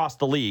across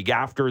the league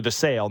after the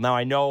sale. Now,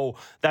 I know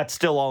that's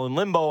still all in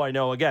limbo. I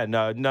know, again,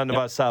 none of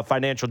us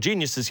financial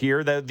geniuses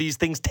here, that these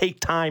things take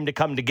time to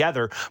come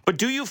together. But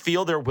do you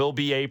feel there will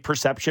be a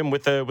perception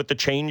with the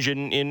change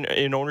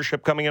in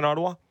ownership coming in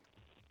Ottawa?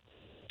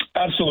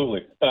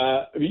 Absolutely.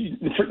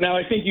 Now,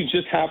 I think you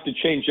just have to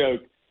change out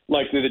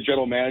likely the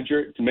general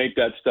manager to make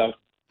that stuff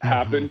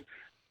happen.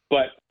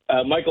 But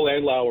Michael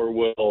Andlauer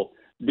will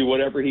do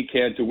whatever he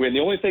can to win. The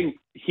only thing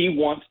he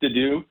wants to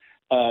do,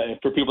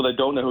 for people that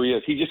don't know who he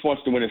is, he just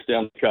wants to win a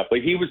Stanley Cup.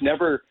 Like, he was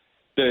never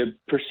the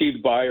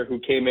perceived buyer who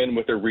came in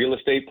with a real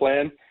estate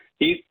plan.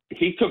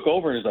 He took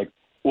over and is like,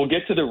 we'll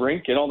get to the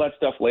rink and all that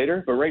stuff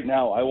later, but right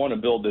now I want to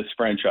build this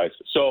franchise.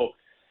 So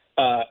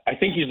I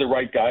think he's the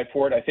right guy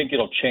for it. I think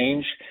it'll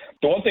change.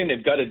 The one thing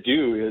they've got to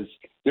do is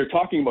they're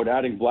talking about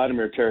adding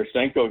Vladimir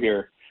Tarasenko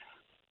here.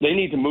 They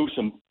need to move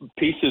some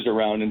pieces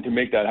around and to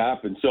make that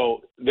happen.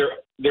 So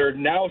they're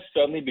now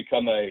suddenly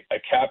become a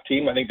cap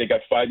team. I think they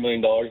got $5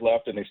 million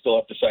left, and they still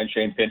have to sign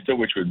Shane Pinto,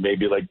 which would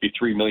maybe be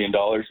 $3 million.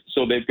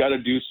 So they've got to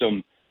do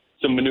some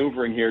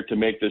maneuvering here to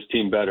make this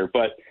team better.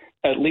 But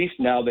at least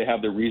now they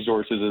have the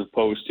resources, as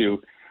opposed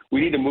to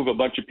we need to move a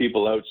bunch of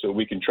people out so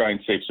we can try and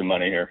save some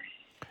money here.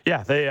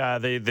 Yeah,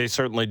 they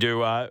certainly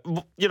do.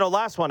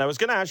 Last one, I was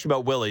going to ask you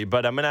about Willie,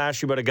 but I'm going to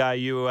ask you about a guy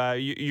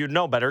you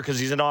know better because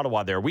he's in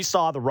Ottawa there. We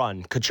saw the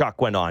run Tkachuk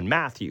went on,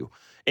 Matthew,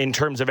 in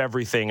terms of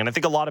everything. And I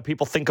think a lot of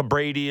people think of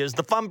Brady as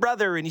the fun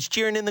brother and he's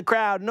cheering in the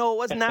crowd. No, it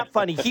wasn't that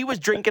funny. He was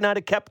drinking out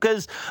of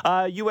Koepka's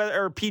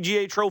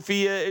PGA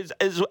trophy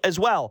as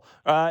well.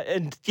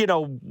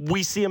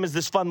 We see him as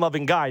this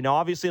fun-loving guy. Now,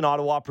 obviously in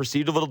Ottawa,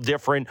 perceived a little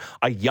different.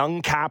 A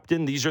young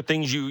captain. These are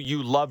things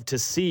you love to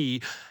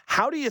see.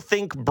 How do you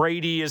think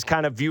Brady is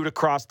kind of viewed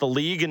across the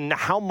league, and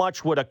how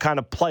much would a kind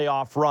of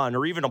playoff run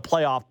or even a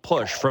playoff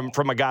push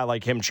from a guy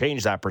like him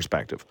change that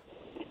perspective?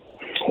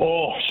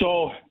 Oh,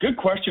 so good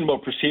question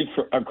about perceived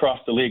across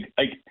the league.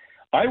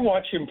 I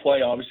watch him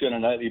play, obviously, on a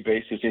nightly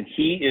basis, and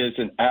he is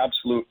an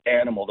absolute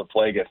animal to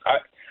play against.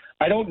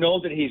 I don't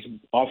know that he's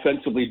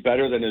offensively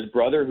better than his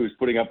brother, who's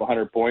putting up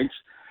 100 points.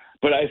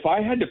 But if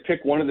I had to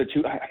pick one of the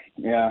two,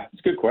 it's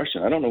a good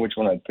question. I don't know which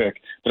one I'd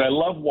pick. But I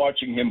love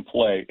watching him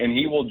play, and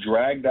he will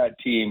drag that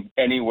team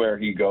anywhere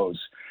he goes.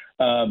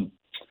 A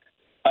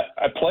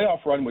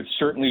playoff run would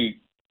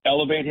certainly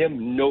elevate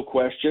him, no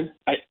question.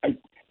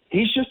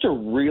 He's just a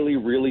really,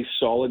 really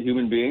solid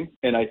human being,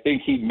 and I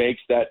think he makes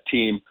that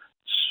team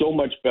so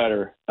much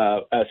better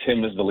as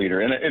him as the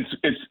leader. And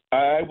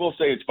I will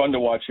say it's fun to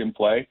watch him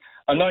play.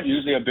 I'm not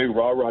usually a big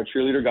rah-rah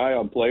cheerleader guy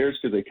on players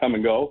because they come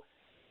and go.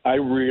 I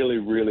really,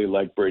 really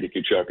like Brady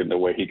Tkachuk and the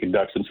way he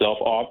conducts himself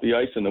off the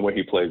ice and the way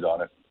he plays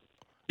on it.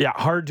 Yeah,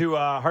 hard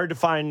to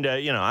find.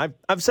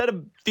 I've said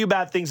a few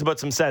bad things about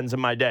some Sens in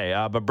my day,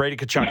 but Brady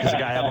Tkachuk is a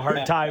guy I have a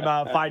hard time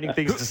finding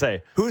things to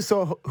say.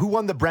 Who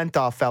won the Brent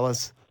off,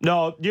 fellas?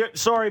 No,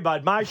 sorry,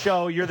 bud. My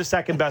show, you're the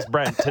second best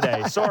Brent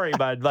today. Sorry,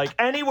 bud. Like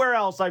anywhere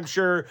else, I'm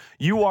sure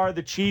you are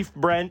the chief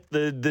Brent,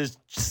 the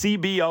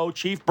CBO,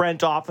 chief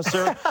Brent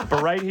officer.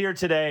 But right here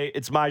today,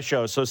 it's my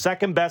show. So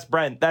second best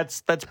Brent.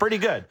 That's pretty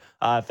good.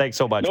 Thanks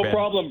so much, man. No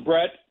problem,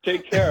 Brett.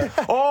 Take care.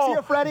 See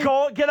you, Freddie.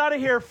 Get out of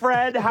here,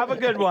 Fred. Have a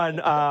good one.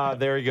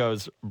 There he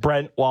goes.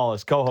 Brent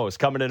Wallace, co-host,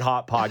 Coming in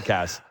Hot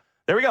podcast.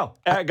 There we go.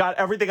 I got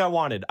everything I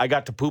wanted. I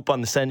got to poop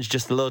on the Sens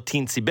just a little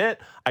teensy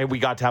bit. We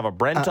got to have a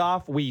Brent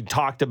off. We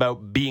talked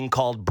about being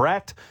called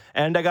Brett,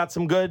 and I got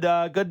some good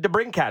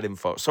DeBrincat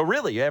info. So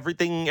really,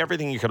 everything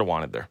you could have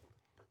wanted there.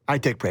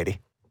 I'd take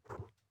Brady.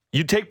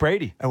 You'd take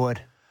Brady. I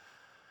would.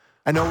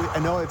 I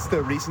know it's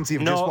the recency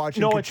of just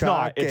watching Tkachuk. No, it's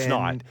not. It's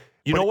not.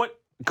 You know what?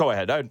 Go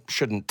ahead. I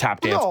shouldn't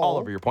tap dance all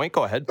over your point.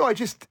 Go ahead. No,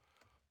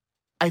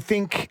 I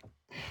think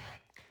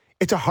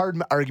it's a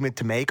hard argument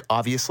to make,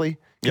 obviously.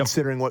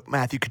 Considering what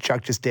Matthew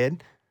Tkachuk just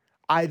did.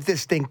 I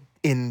just think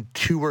in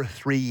 2 or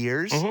 3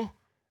 years,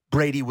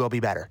 Brady will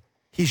be better.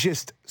 He's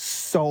just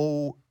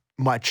so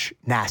much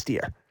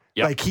nastier.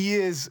 Yep. Like, he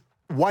is,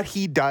 what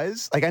he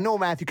does, like, I know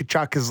Matthew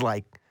Tkachuk is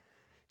like,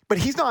 but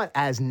he's not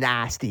as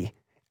nasty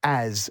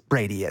as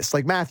Brady is.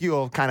 Like, Matthew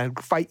will kind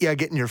of fight you,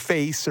 get in your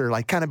face, or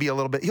like kind of be a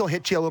little bit, he'll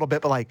hit you a little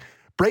bit, but like,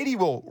 Brady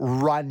will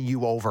run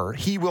you over.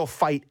 He will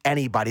fight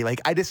anybody. Like,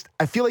 I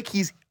feel like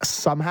he's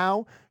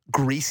somehow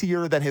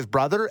greasier than his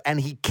brother, and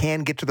he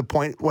can get to the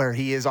point where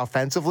he is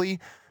offensively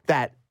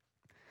that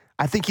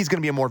I think he's going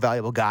to be a more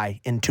valuable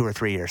guy in 2 or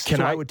 3 years.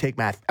 I would take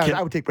I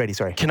would take Brady,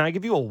 sorry. Can I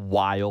give you a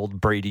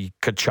wild Brady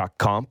Tkachuk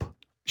comp?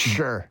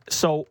 Sure.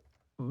 So,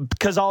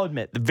 because I'll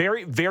admit, the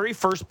very, very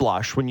first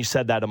blush when you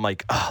said that, I'm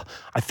like,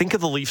 I think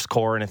of the Leafs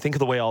core and I think of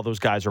the way all those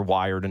guys are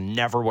wired, and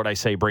never would I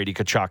say Brady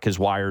Tkachuk is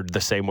wired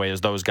the same way as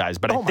those guys.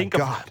 But I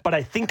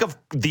think of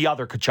the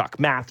other Tkachuk,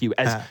 Matthew,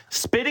 as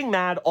spitting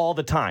mad all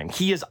the time.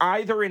 He is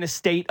either in a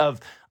state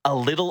of a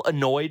little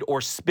annoyed or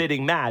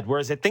spitting mad,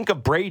 whereas I think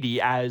of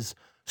Brady as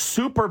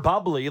super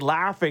bubbly,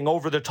 laughing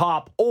over the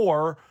top,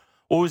 or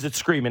what was it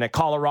screaming at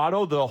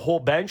Colorado? The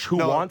whole bench, who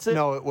wants it?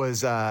 No, it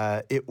was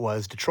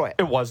Detroit.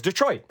 It was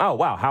Detroit. Oh,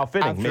 wow. How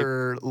fitting.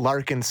 After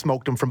Larkin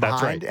smoked him from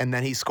behind, and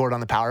then he scored on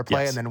the power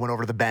play, and then went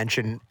over to the bench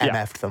and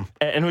MF'd them.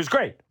 And it was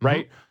great,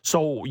 right?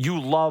 So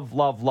you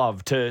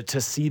love to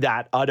see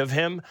that out of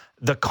him.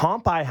 The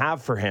comp I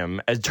have for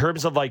him in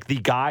terms of like the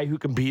guy who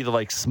can be the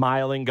like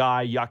smiling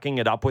guy, yucking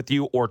it up with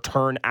you or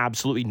turn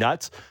absolutely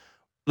nuts,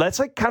 that's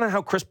like kind of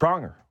how Chris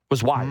Pronger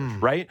was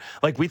wired, right?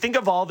 Like we think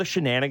of all the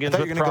shenanigans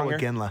with Pronger. Go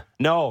with Ginla.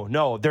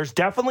 No. There's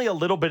definitely a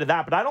little bit of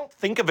that, but I don't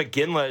think of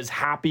Ginla as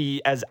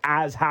happy as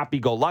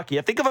happy-go-lucky.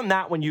 I think of him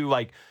that when you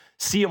like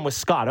see him with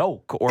Scott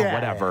Oak or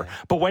whatever. Yeah.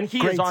 But when he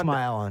great is on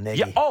smile on Iggy.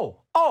 Yeah,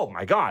 oh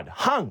my God,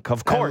 hunk,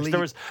 of course.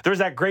 There was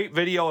that great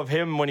video of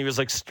him when he was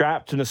like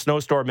strapped in a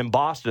snowstorm in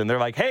Boston. They're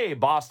like, "Hey,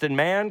 Boston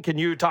man, can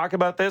you talk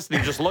about this?" And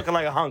he's just looking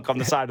like a hunk on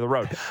the side of the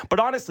road. But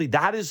honestly,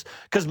 that is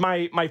because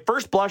my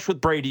first blush with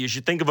Brady is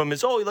you think of him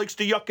as, he likes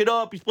to yuck it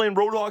up. He's playing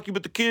road hockey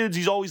with the kids.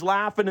 He's always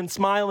laughing and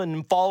smiling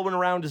and following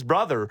around his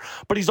brother.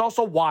 But he's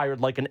also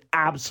wired like an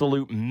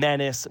absolute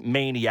menace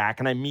maniac,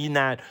 and I mean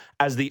that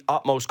as the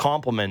utmost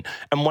compliment.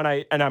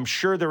 And I'm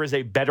sure there is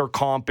a better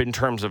comp in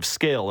terms of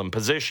skill and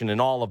position and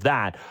all of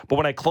that. But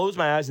when I close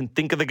my eyes and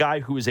think of the guy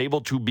who is able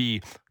to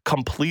be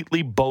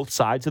completely both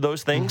sides of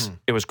those things,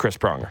 it was Chris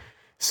Pronger.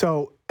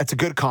 So it's a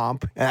good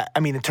comp. I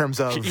mean, in terms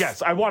of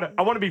yes, I want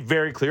to be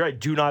very clear. I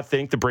do not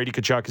think that Brady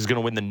Tkachuk is going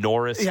to win the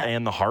Norris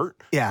and the Hart.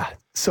 Yeah.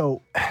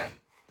 So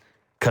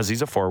because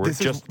he's a forward,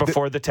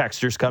 before the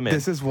textures come in.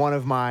 This is one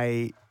of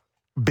my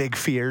big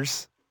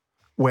fears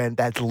when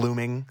that's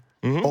looming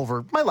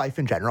over my life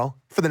in general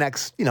for the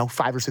next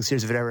 5 or 6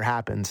 years if it ever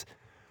happens.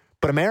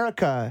 But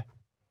America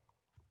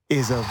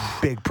is a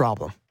big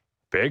problem.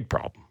 Big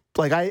problem.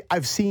 Like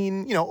I've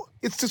seen,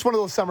 it's just one of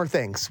those summer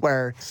things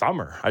where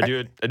I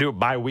do it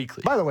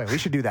bi-weekly. By the way, we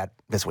should do that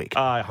this week.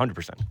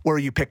 100%. Where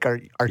you pick our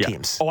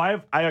teams. Oh,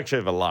 I actually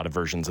have a lot of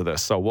versions of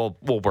this, so we'll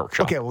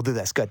workshop. Okay, we'll do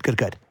this. Good.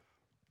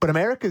 But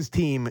America's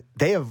team,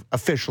 they have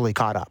officially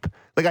caught up.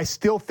 Like I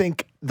still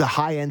think the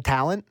high-end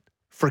talent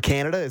for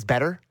Canada is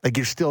better. Like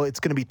it's going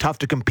to be tough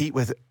to compete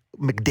with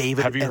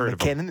McDavid and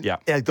McKinnon. Yeah.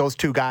 Like those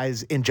two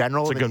guys in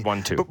general. It's a good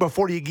one too. But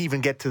before you even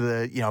get to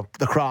the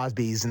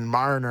Crosbys and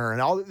Marner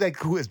and all, like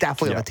who is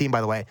definitely on the team,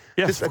 by the way.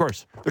 Yes, of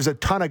course. There's a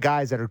ton of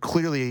guys that are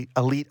clearly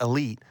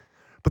elite.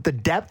 But the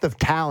depth of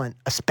talent,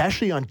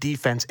 especially on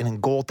defense and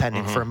in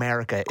goaltending for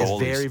America, is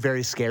very,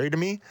 very scary to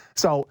me.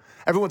 So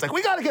everyone's like,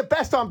 we got to get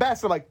best on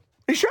best. I'm like,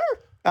 are you sure?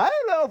 I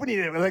don't know if we need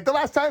it. Like the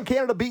last time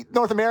Canada beat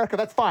North America,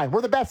 that's fine. We're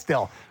the best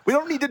still. We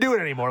don't need to do it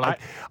anymore. Like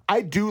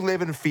I do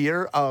live in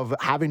fear of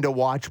having to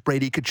watch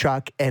Brady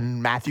Tkachuk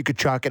and Matthew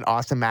Tkachuk and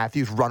Austin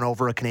Matthews run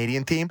over a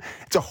Canadian team.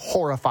 It's a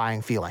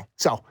horrifying feeling.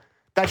 So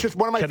that's just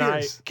one of my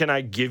fears. Can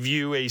I give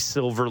you a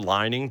silver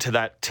lining to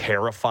that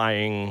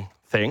terrifying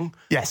thing?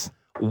 Yes.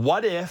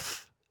 What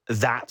if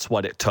that's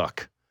what it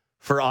took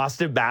for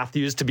Austin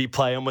Matthews to be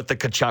playing with the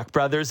Tkachuk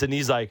brothers and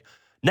he's like,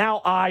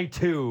 now I,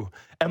 too,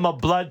 am a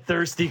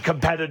bloodthirsty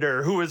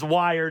competitor who is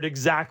wired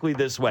exactly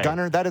this way.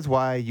 Gunnar, that is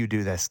why you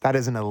do this. That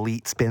is an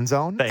elite spin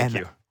zone. Thank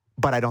you.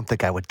 But I don't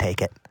think I would take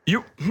it.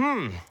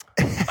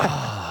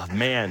 Oh,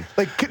 man.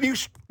 Like, can you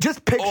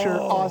just picture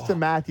Austin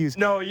Matthews?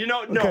 No,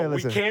 okay,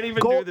 we can't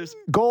even do this.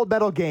 Gold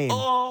medal game.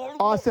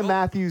 Austin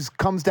Matthews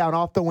comes down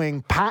off the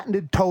wing,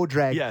 patented toe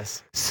drag.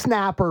 Yes.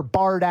 Snapper,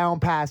 bar down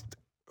past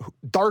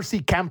Darcy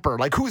Kemper.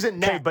 Like, who's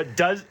in net?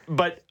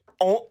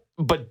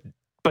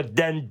 But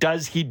then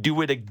does he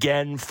do it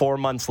again 4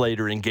 months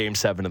later in Game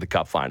 7 of the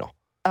Cup Final?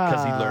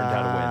 Because he learned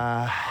how to win.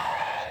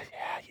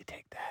 Yeah, you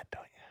take that,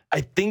 don't you?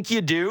 I think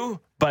you do,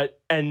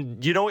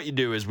 and you know what you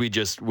do is I'm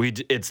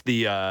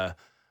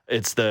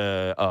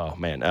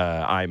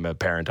a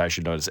parent, I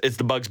should notice. It's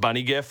the Bugs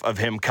Bunny gif of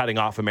him cutting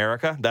off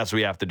America. That's what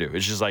we have to do.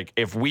 It's just like,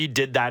 if we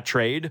did that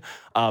trade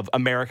of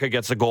America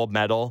gets a gold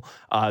medal,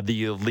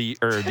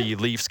 the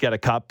Leafs get a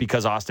cup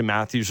because Austin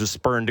Matthews was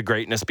spurned to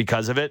greatness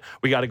because of it,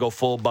 we got to go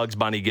full Bugs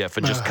Bunny gif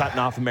and just cutting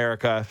off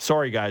America.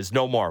 Sorry, guys,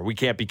 no more. We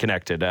can't be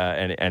connected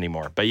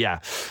anymore. But yeah,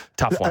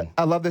 tough one.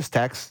 I love this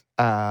text.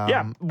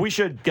 We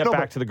should get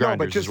back to the grinders.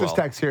 No, but just this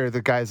text here,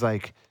 the guy's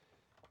like,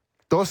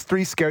 those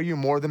three scare you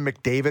more than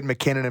McDavid,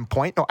 McKinnon, and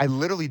Point? No, I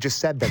literally just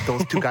said that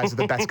those two guys are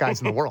the best guys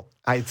in the world.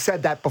 I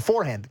said that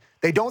beforehand.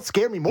 They don't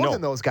scare me more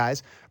than those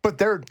guys, but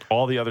they're...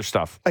 all the other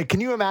stuff. Like, can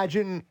you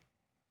imagine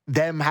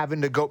them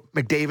having to go...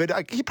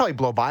 McDavid, he'd probably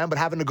blow by him, but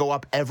having to go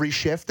up every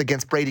shift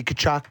against Brady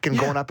Tkachuk and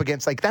going up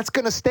against... Like, that's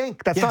going to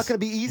stink. That's not going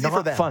to be easy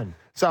for them. Fun.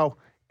 So,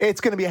 it's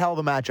going to be a hell of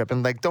a matchup.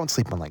 And, like, don't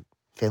sleep on, like,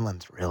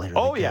 Finland's really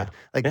good. Yeah.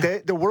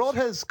 Like, the world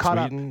has caught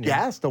Sweden, up.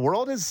 Yes, the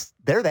world is...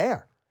 They're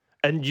there.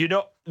 And,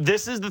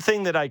 this is the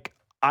thing that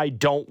I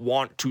don't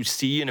want to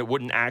see, and it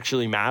wouldn't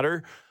actually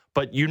matter.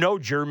 But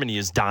Germany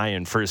is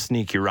dying for a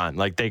sneaky run.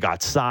 Like, they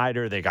got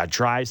Seider, they got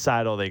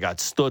Draisaitl, they got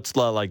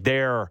Stützle. Like,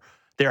 they're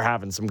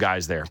having some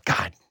guys there.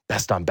 God,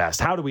 best on best.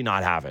 How do we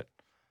not have it?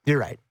 You're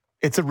right.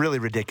 It's a really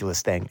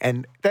ridiculous thing.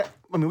 And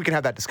we can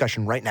have that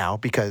discussion right now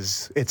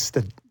because it's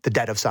the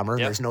dead of summer.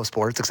 Yep. There's no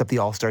sports except the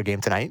All-Star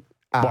game tonight.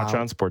 Watch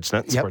on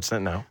Sportsnet. Yep.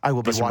 Sportsnet now. I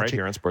will be Listen watching right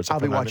here on Sportsnet. I'll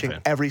be watching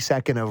every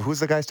second of who's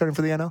the guy starting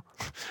for the NL?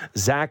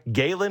 Zach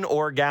Galen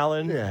or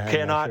Gallon. Yeah, I'm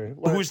Cannot. not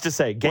sure. Who's to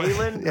say?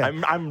 Galen.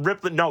 Yeah. I'm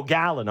no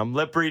Gallon. I'm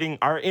lip reading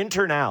our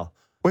internal.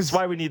 That's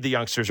why we need the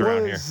youngsters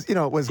around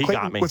here.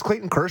 Was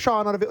Clayton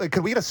Kershaw not available?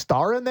 Could we get a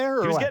star in there?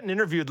 Or he was what? getting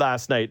interviewed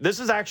last night. This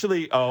is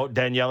actually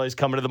Daniele's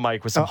coming to the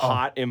mic with some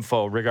hot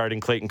info regarding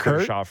Clayton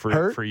Kershaw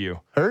for you.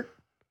 Hurt?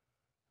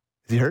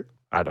 Is he hurt?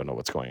 I don't know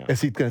what's going on. Is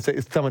he going to say?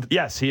 Is someone?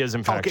 Yes, he is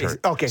in fact hurt.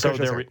 Okay, so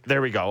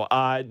there we go.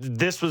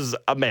 This was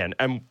a man.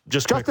 I'm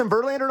just Justin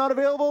Verlander not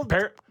available.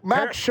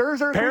 Max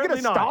Scherzer. Can we get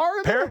a star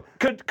in there?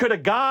 Could a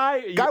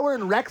guy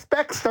wearing rec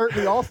specs start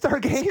the All-Star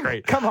game?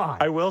 Great. Come on.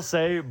 I will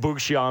say Boog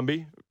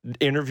Sciambi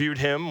interviewed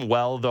him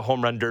while the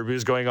home run derby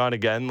was going on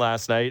again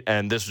last night,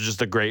 and this was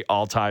just a great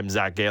all-time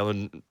Zach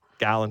Gallon.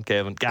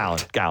 Okay,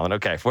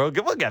 we'll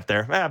get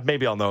there.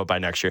 Maybe I'll know it by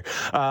next year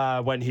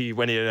when he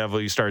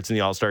inevitably starts in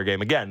the All-Star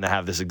game again to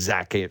have this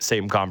exact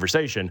same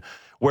conversation.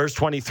 Where's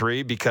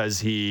 23? Because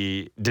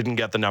he didn't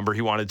get the number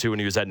he wanted to when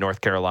he was at North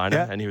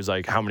Carolina, and he was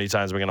like, "How many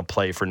times am I going to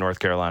play for North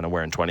Carolina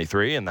wearing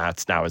 23?" And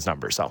that's now his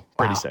number. So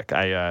pretty sick.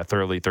 I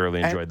thoroughly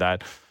enjoyed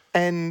that.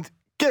 And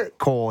Garrett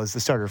Cole is the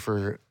starter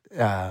for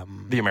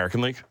the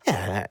American League.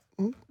 Yeah.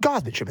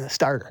 Gosman should be the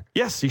starter.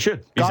 Yes, he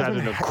should. He's had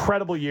an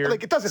incredible year.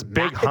 It doesn't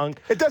big hunk.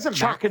 It doesn't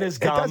chucking his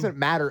gum. It doesn't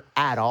matter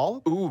at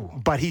all. Ooh,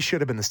 but he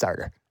should have been the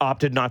starter.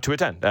 Opted not to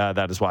attend.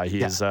 That is why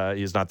he is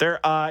not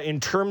there. In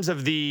terms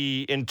of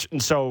if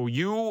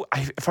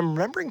I'm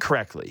remembering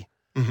correctly.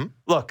 Mm-hmm.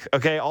 Look,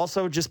 okay,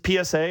 also just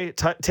PSA,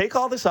 take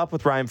all this up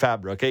with Ryan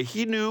Fabra, okay?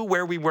 He knew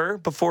where we were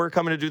before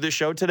coming to do this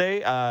show today.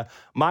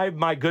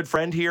 My good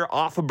friend here,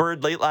 off a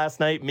bird late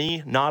last night,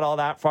 me, not all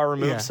that far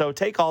removed. So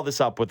take all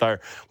this up with our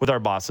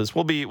bosses.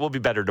 We'll be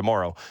better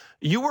tomorrow.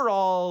 You're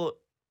all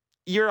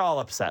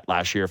upset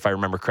last year, if I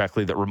remember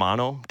correctly, that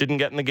Romano didn't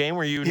get in the game.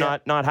 Were you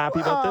not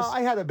happy about this?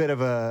 I had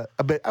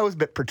I was a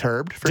bit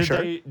perturbed,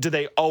 sure. Do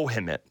they owe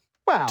him it?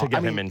 To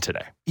get him in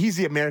today. He's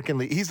the American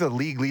League. He's the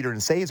league leader in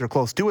saves or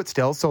close to it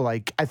still. So, I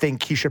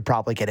think he should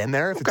probably get in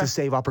there if it's a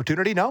save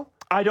opportunity. No,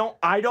 I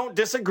don't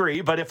disagree.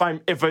 But if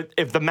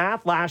the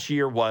math last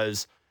year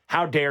was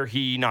how dare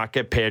he not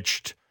get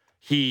pitched?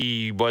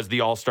 He was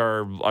the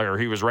All-Star, or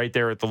he was right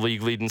there at the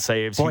league leading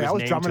saves. He was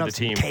named to the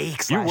team.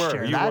 You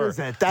were.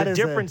 The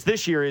difference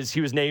this year is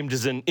he was named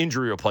as an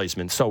injury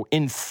replacement. So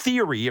in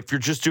theory, if you're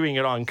just doing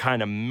it on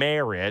kind of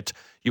merit,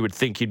 you would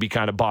think he'd be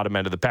kind of bottom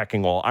end of the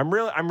pecking wall. I'm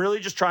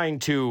really just trying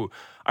to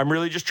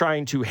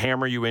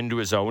hammer you into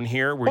a zone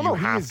here where you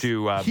have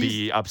to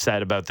be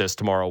upset about this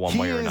tomorrow one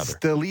way or another. He's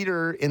the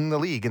leader in the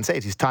league in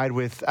saves. He's tied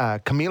with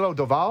Camilo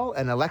Doval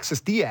and Alexis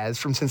Diaz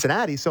from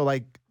Cincinnati. So,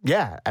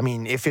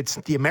 if it's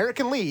the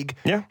American League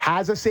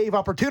has a save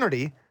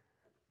opportunity,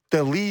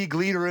 the league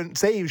leader in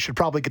saves should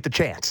probably get the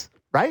chance,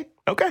 right?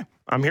 Okay.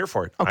 I'm here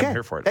for it. Okay. I'm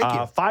here for it. Thank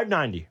you.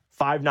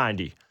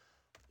 590.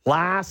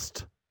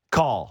 Last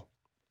call.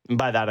 And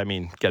by that, I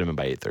mean get him in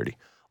by 8:30.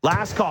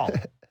 Last call.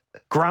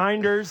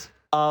 Grinders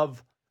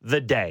of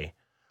the day.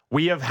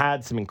 We have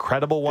had some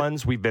incredible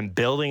ones. We've been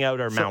building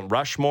out our Mount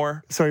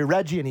Rushmore. Sorry,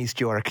 Reggie in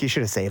East York. You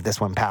should have saved this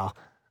one, pal.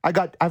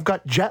 I've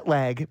got jet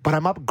lag, but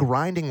I'm up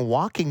grinding,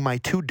 walking my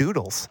two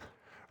doodles.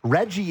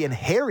 Reggie and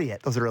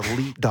Harriet. Those are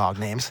elite dog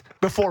names.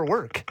 Before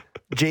work.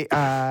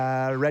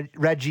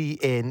 Reggie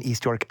in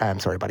East York. I'm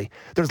sorry, buddy.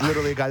 There's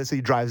literally a guy that says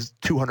he drives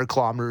 200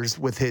 kilometers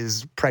with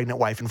his pregnant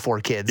wife and 4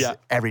 kids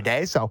every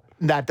day. So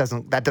that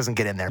doesn't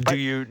get in there. But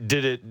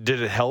did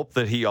it help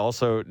that he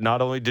also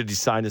not only did he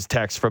sign his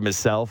text from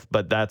himself,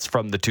 but that's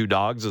from the 2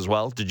 dogs as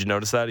well? Did you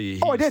notice that he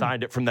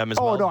signed it from them as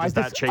well? No, Does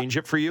that change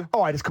it for you?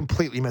 I just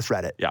completely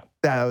misread it. Yeah.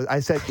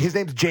 I said his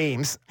name's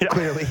James,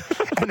 clearly,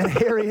 and then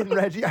Harry and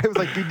Reggie. I was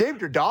like, you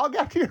named your dog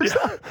after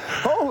yourself?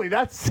 Holy,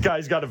 this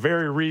guy's got a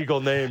very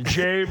regal name.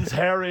 James,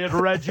 Harry, and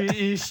Reggie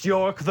East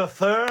York the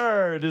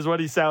Third is what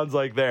he sounds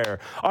like there.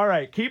 All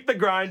right, keep the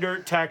grinder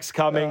text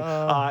coming.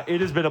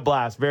 It has been a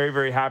blast. Very,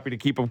 very happy to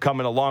keep them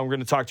coming along. We're going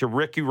to talk to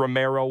Ricky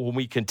Romero when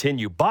we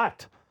continue,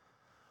 but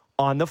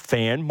on the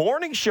Fan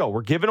Morning Show,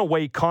 we're giving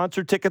away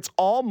concert tickets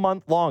all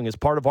month long as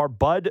part of our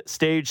Bud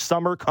Stage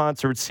Summer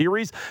Concert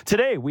Series.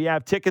 Today, we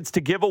have tickets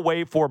to give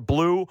away for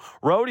Blue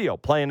Rodeo,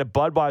 playing at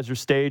Budweiser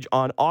Stage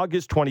on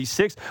August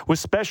 26th with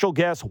special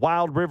guests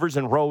Wild Rivers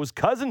and Rose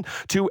Cousin.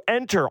 To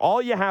enter,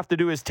 all you have to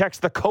do is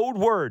text the code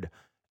word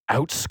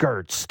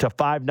Outskirts to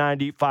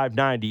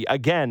 590-590.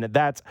 Again,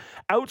 that's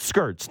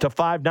Outskirts to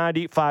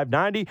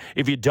 590-590.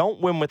 If you don't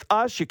win with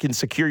us, you can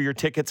secure your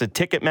tickets at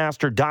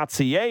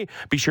Ticketmaster.ca.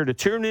 Be sure to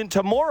tune in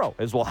tomorrow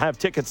as we'll have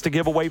tickets to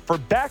give away for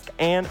Beck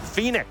and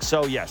Phoenix.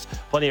 So, yes,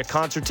 plenty of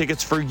concert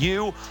tickets for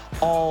you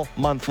all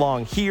month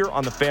long here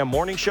on the Fan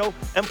Morning Show,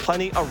 and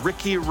plenty of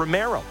Ricky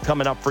Romero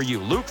coming up for you.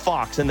 Luke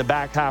Fox in the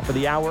back half of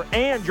the hour,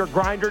 and your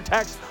grinder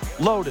text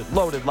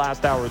loaded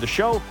last hour of the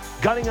show.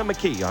 Gunningham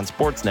McKee on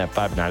Sportsnet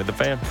 590 The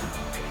Fan.